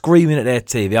 screaming at their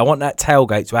TV. I want that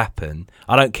tailgate to happen.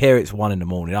 I don't care it's 1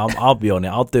 a.m. I'll be on it.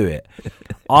 I'll do it.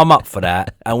 I'm up for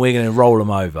that, and we're going to roll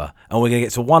them over. And we're going to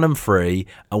get to 1-3,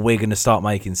 and we're going to start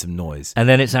making some noise. And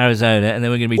then it's Arizona, and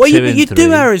then we're going to be 2-3. You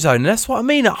do Arizona. That's what I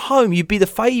mean. At home, you'd be the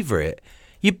favourite.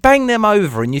 You bang them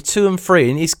over, and you're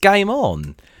 2-3, and it's game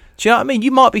on. Do you know what I mean? You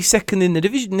might be second in the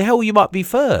division. Hell, you might be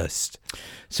first.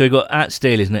 So we've got at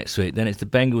Steelers next week. Then it's the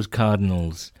Bengals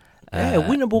Cardinals.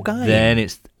 Winnable game. Then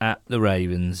it's at the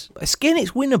Ravens. Again,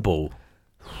 it's winnable.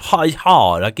 It's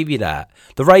hard, I'll give you that.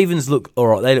 The Ravens look all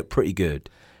right. They look pretty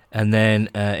good. And then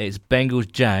it's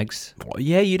Bengals Jags.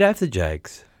 Yeah, you'd have the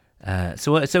Jags.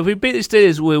 So if we beat the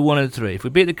Steelers, we're 1-3. If we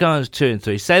beat the Cardinals,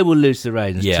 2-3. Say we'll lose the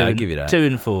Ravens. I'll give you that.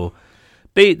 2-4.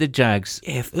 Beat the Jags,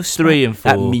 3-4.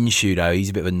 That Minshew, though,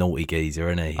 he's a bit of a naughty geezer,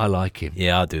 isn't he? I like him.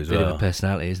 Yeah, I do as well. Bit of a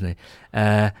personality, isn't he?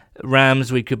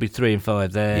 Rams, we could be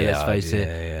 3-5 there. Let's face it.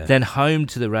 Yeah. Then home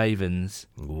to the Ravens.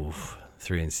 Oof,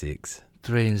 3-6.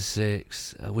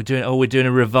 3-6. We're doing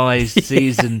a revised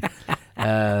season,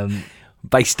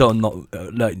 based on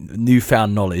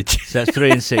newfound knowledge. So that's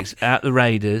 3-6 at the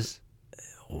Raiders.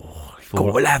 Go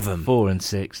on, we'll have 'em. 4 and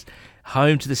 6.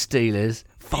 Home to the Steelers,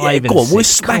 5 and go on, 6. we'll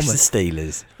smash Come the on.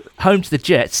 Steelers. Home to the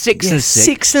Jets, 6 and 6.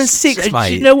 6 and 6, So, mate.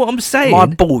 do you know what I'm saying? My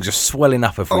balls are swelling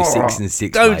up if we're 6 and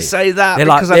 6. Don't mate. say that. They're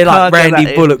like because I can't get Randy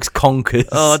that in. Bullock's conkers.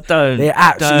 Oh, don't. They're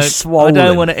absolutely don't. swollen. I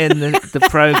don't want to end the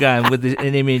program with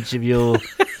an image of your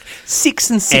 6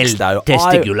 and 6 though.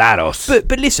 testicularos.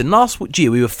 But listen, last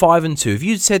year we were 5 and 2. If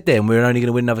you'd said then we were only going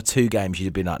to win another 2 games, you'd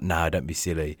have been like, no, don't be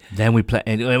silly. Then we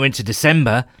went to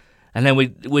December, and then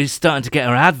we're starting to get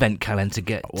our advent calendar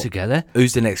together.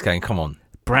 Who's the next game? Come on.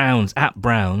 Browns at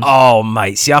Browns. Oh,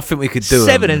 mate. See, I think we could do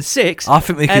 7 them. and 6. I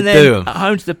think we could and then do them. At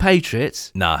home to the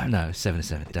Patriots. No. 7 and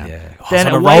 7. Damn. Yeah. Oh, Then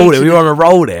I was on a away roll to there. We were on a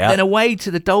roll there. Then away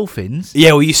to the Dolphins,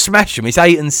 Yeah, well, you smash them. It's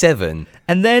 8 and 7.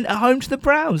 and then at home to the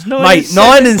Browns. 9 Mate, and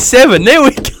 7. 9 and 7. There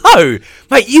we go.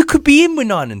 Mate, you could be in with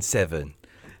 9 and 7.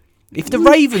 If the We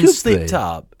Ravens could slipped be.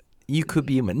 up, you could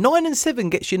be in with 9 and 7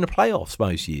 gets you in the playoffs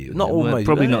most years. Not Well, almost.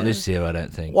 probably not this year, I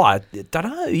don't think. Why? I don't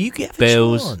know. You get a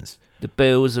Bills. chance. The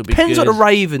Bills will be Depends good. what the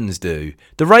Ravens do.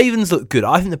 The Ravens look good.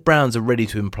 I think the Browns are ready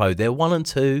to implode. They're 1 and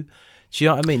 2. Do you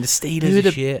know what I mean? The Steelers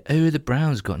are shit. Who are the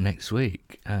Browns got next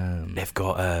week? They've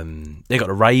got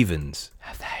the Ravens.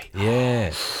 Have they?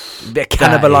 Yeah. Bit of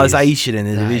cannibalisation in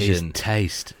the That division. is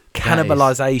taste.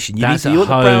 Cannibalisation. You that's need you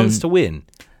want at the Browns home. to win.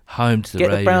 Home to the Get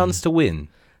Ravens. the Browns to win.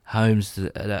 Homes to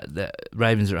the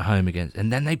Ravens are at home against, and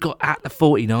then they've got at the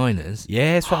 49ers.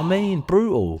 Yeah, that's what I mean.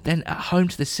 Brutal. Then at home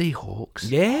to the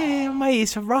Seahawks. Yeah, mate,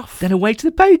 it's a rough. Then away to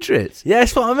the Patriots. Yeah,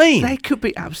 that's what I mean. They could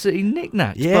be absolutely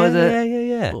knick-knacked Yeah, by the.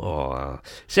 yeah. Oh.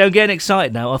 So I'm getting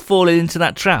excited now. I've fallen into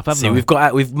that trap, haven't See,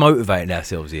 I? we've motivated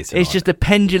ourselves here tonight. It's just the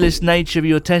pendulous nature of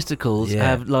your testicles Yeah.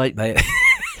 have like They-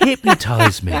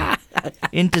 hypnotized me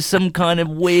into some kind of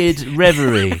weird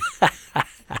reverie.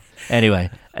 Anyway,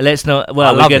 let's not. Well,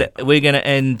 I love we're gonna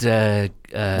end. we're gonna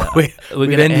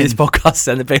gonna end this end- podcast,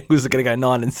 and the Bengals are going to go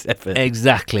 9 and 7.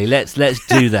 Exactly. Let's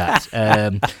do that.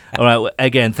 All right. Well,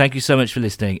 again, thank you so much for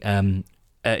listening.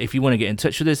 If you want to get in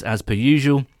touch with us, as per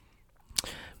usual,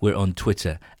 we're on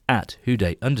Twitter at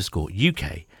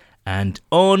 @Houday_UK and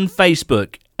on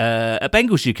Facebook at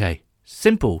Bengals UK.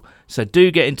 Simple. So do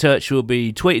get in touch. We'll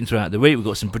be tweeting throughout the week. We've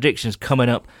got some predictions coming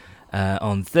up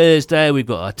on Thursday. We've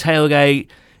got our tailgate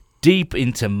deep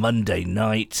into Monday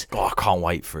night, Oh, I can't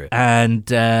wait for it. and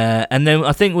then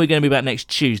I think we're going to be back next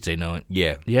Tuesday night.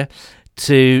 Yeah, Yeah,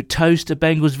 to toast a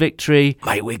Bengals victory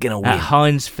mate, we're going to at win.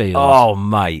 Heinz Field. Oh,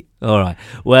 mate, All right.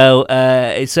 Well,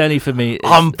 it's only for me.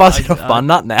 I'm buzzing off my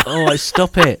nut now. Oh,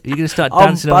 stop it! You're going to start I'm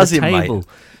dancing buzzing, on the mate. table.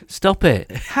 Stop it!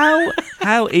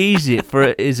 How easy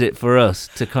is it for us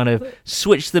to kind of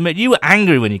switch them? You were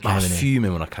angry when you came I in was here,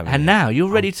 fuming when I came in. and now you're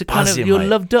ready to kind of buzzing, you're mate.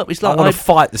 loved up. It's I like want to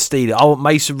fight the Steelers. I want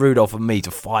Mason Rudolph and me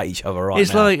to fight each other right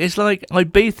It's now. like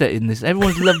Ibiza in this.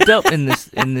 Everyone's loved up in this.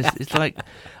 It's like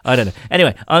I don't know.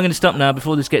 Anyway, I'm going to stop now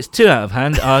before this gets too out of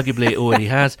hand. Arguably, it already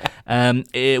has.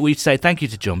 We say thank you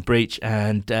to John Breach,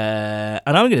 and I'm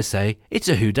going to say it's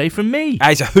a who day from me.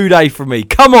 It's a hooday from me.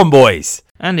 Come on, boys.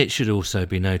 And it should also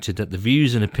be noted that the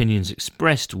views and opinions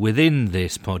expressed within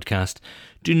this podcast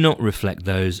do not reflect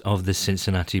those of the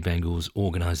Cincinnati Bengals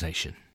organisation.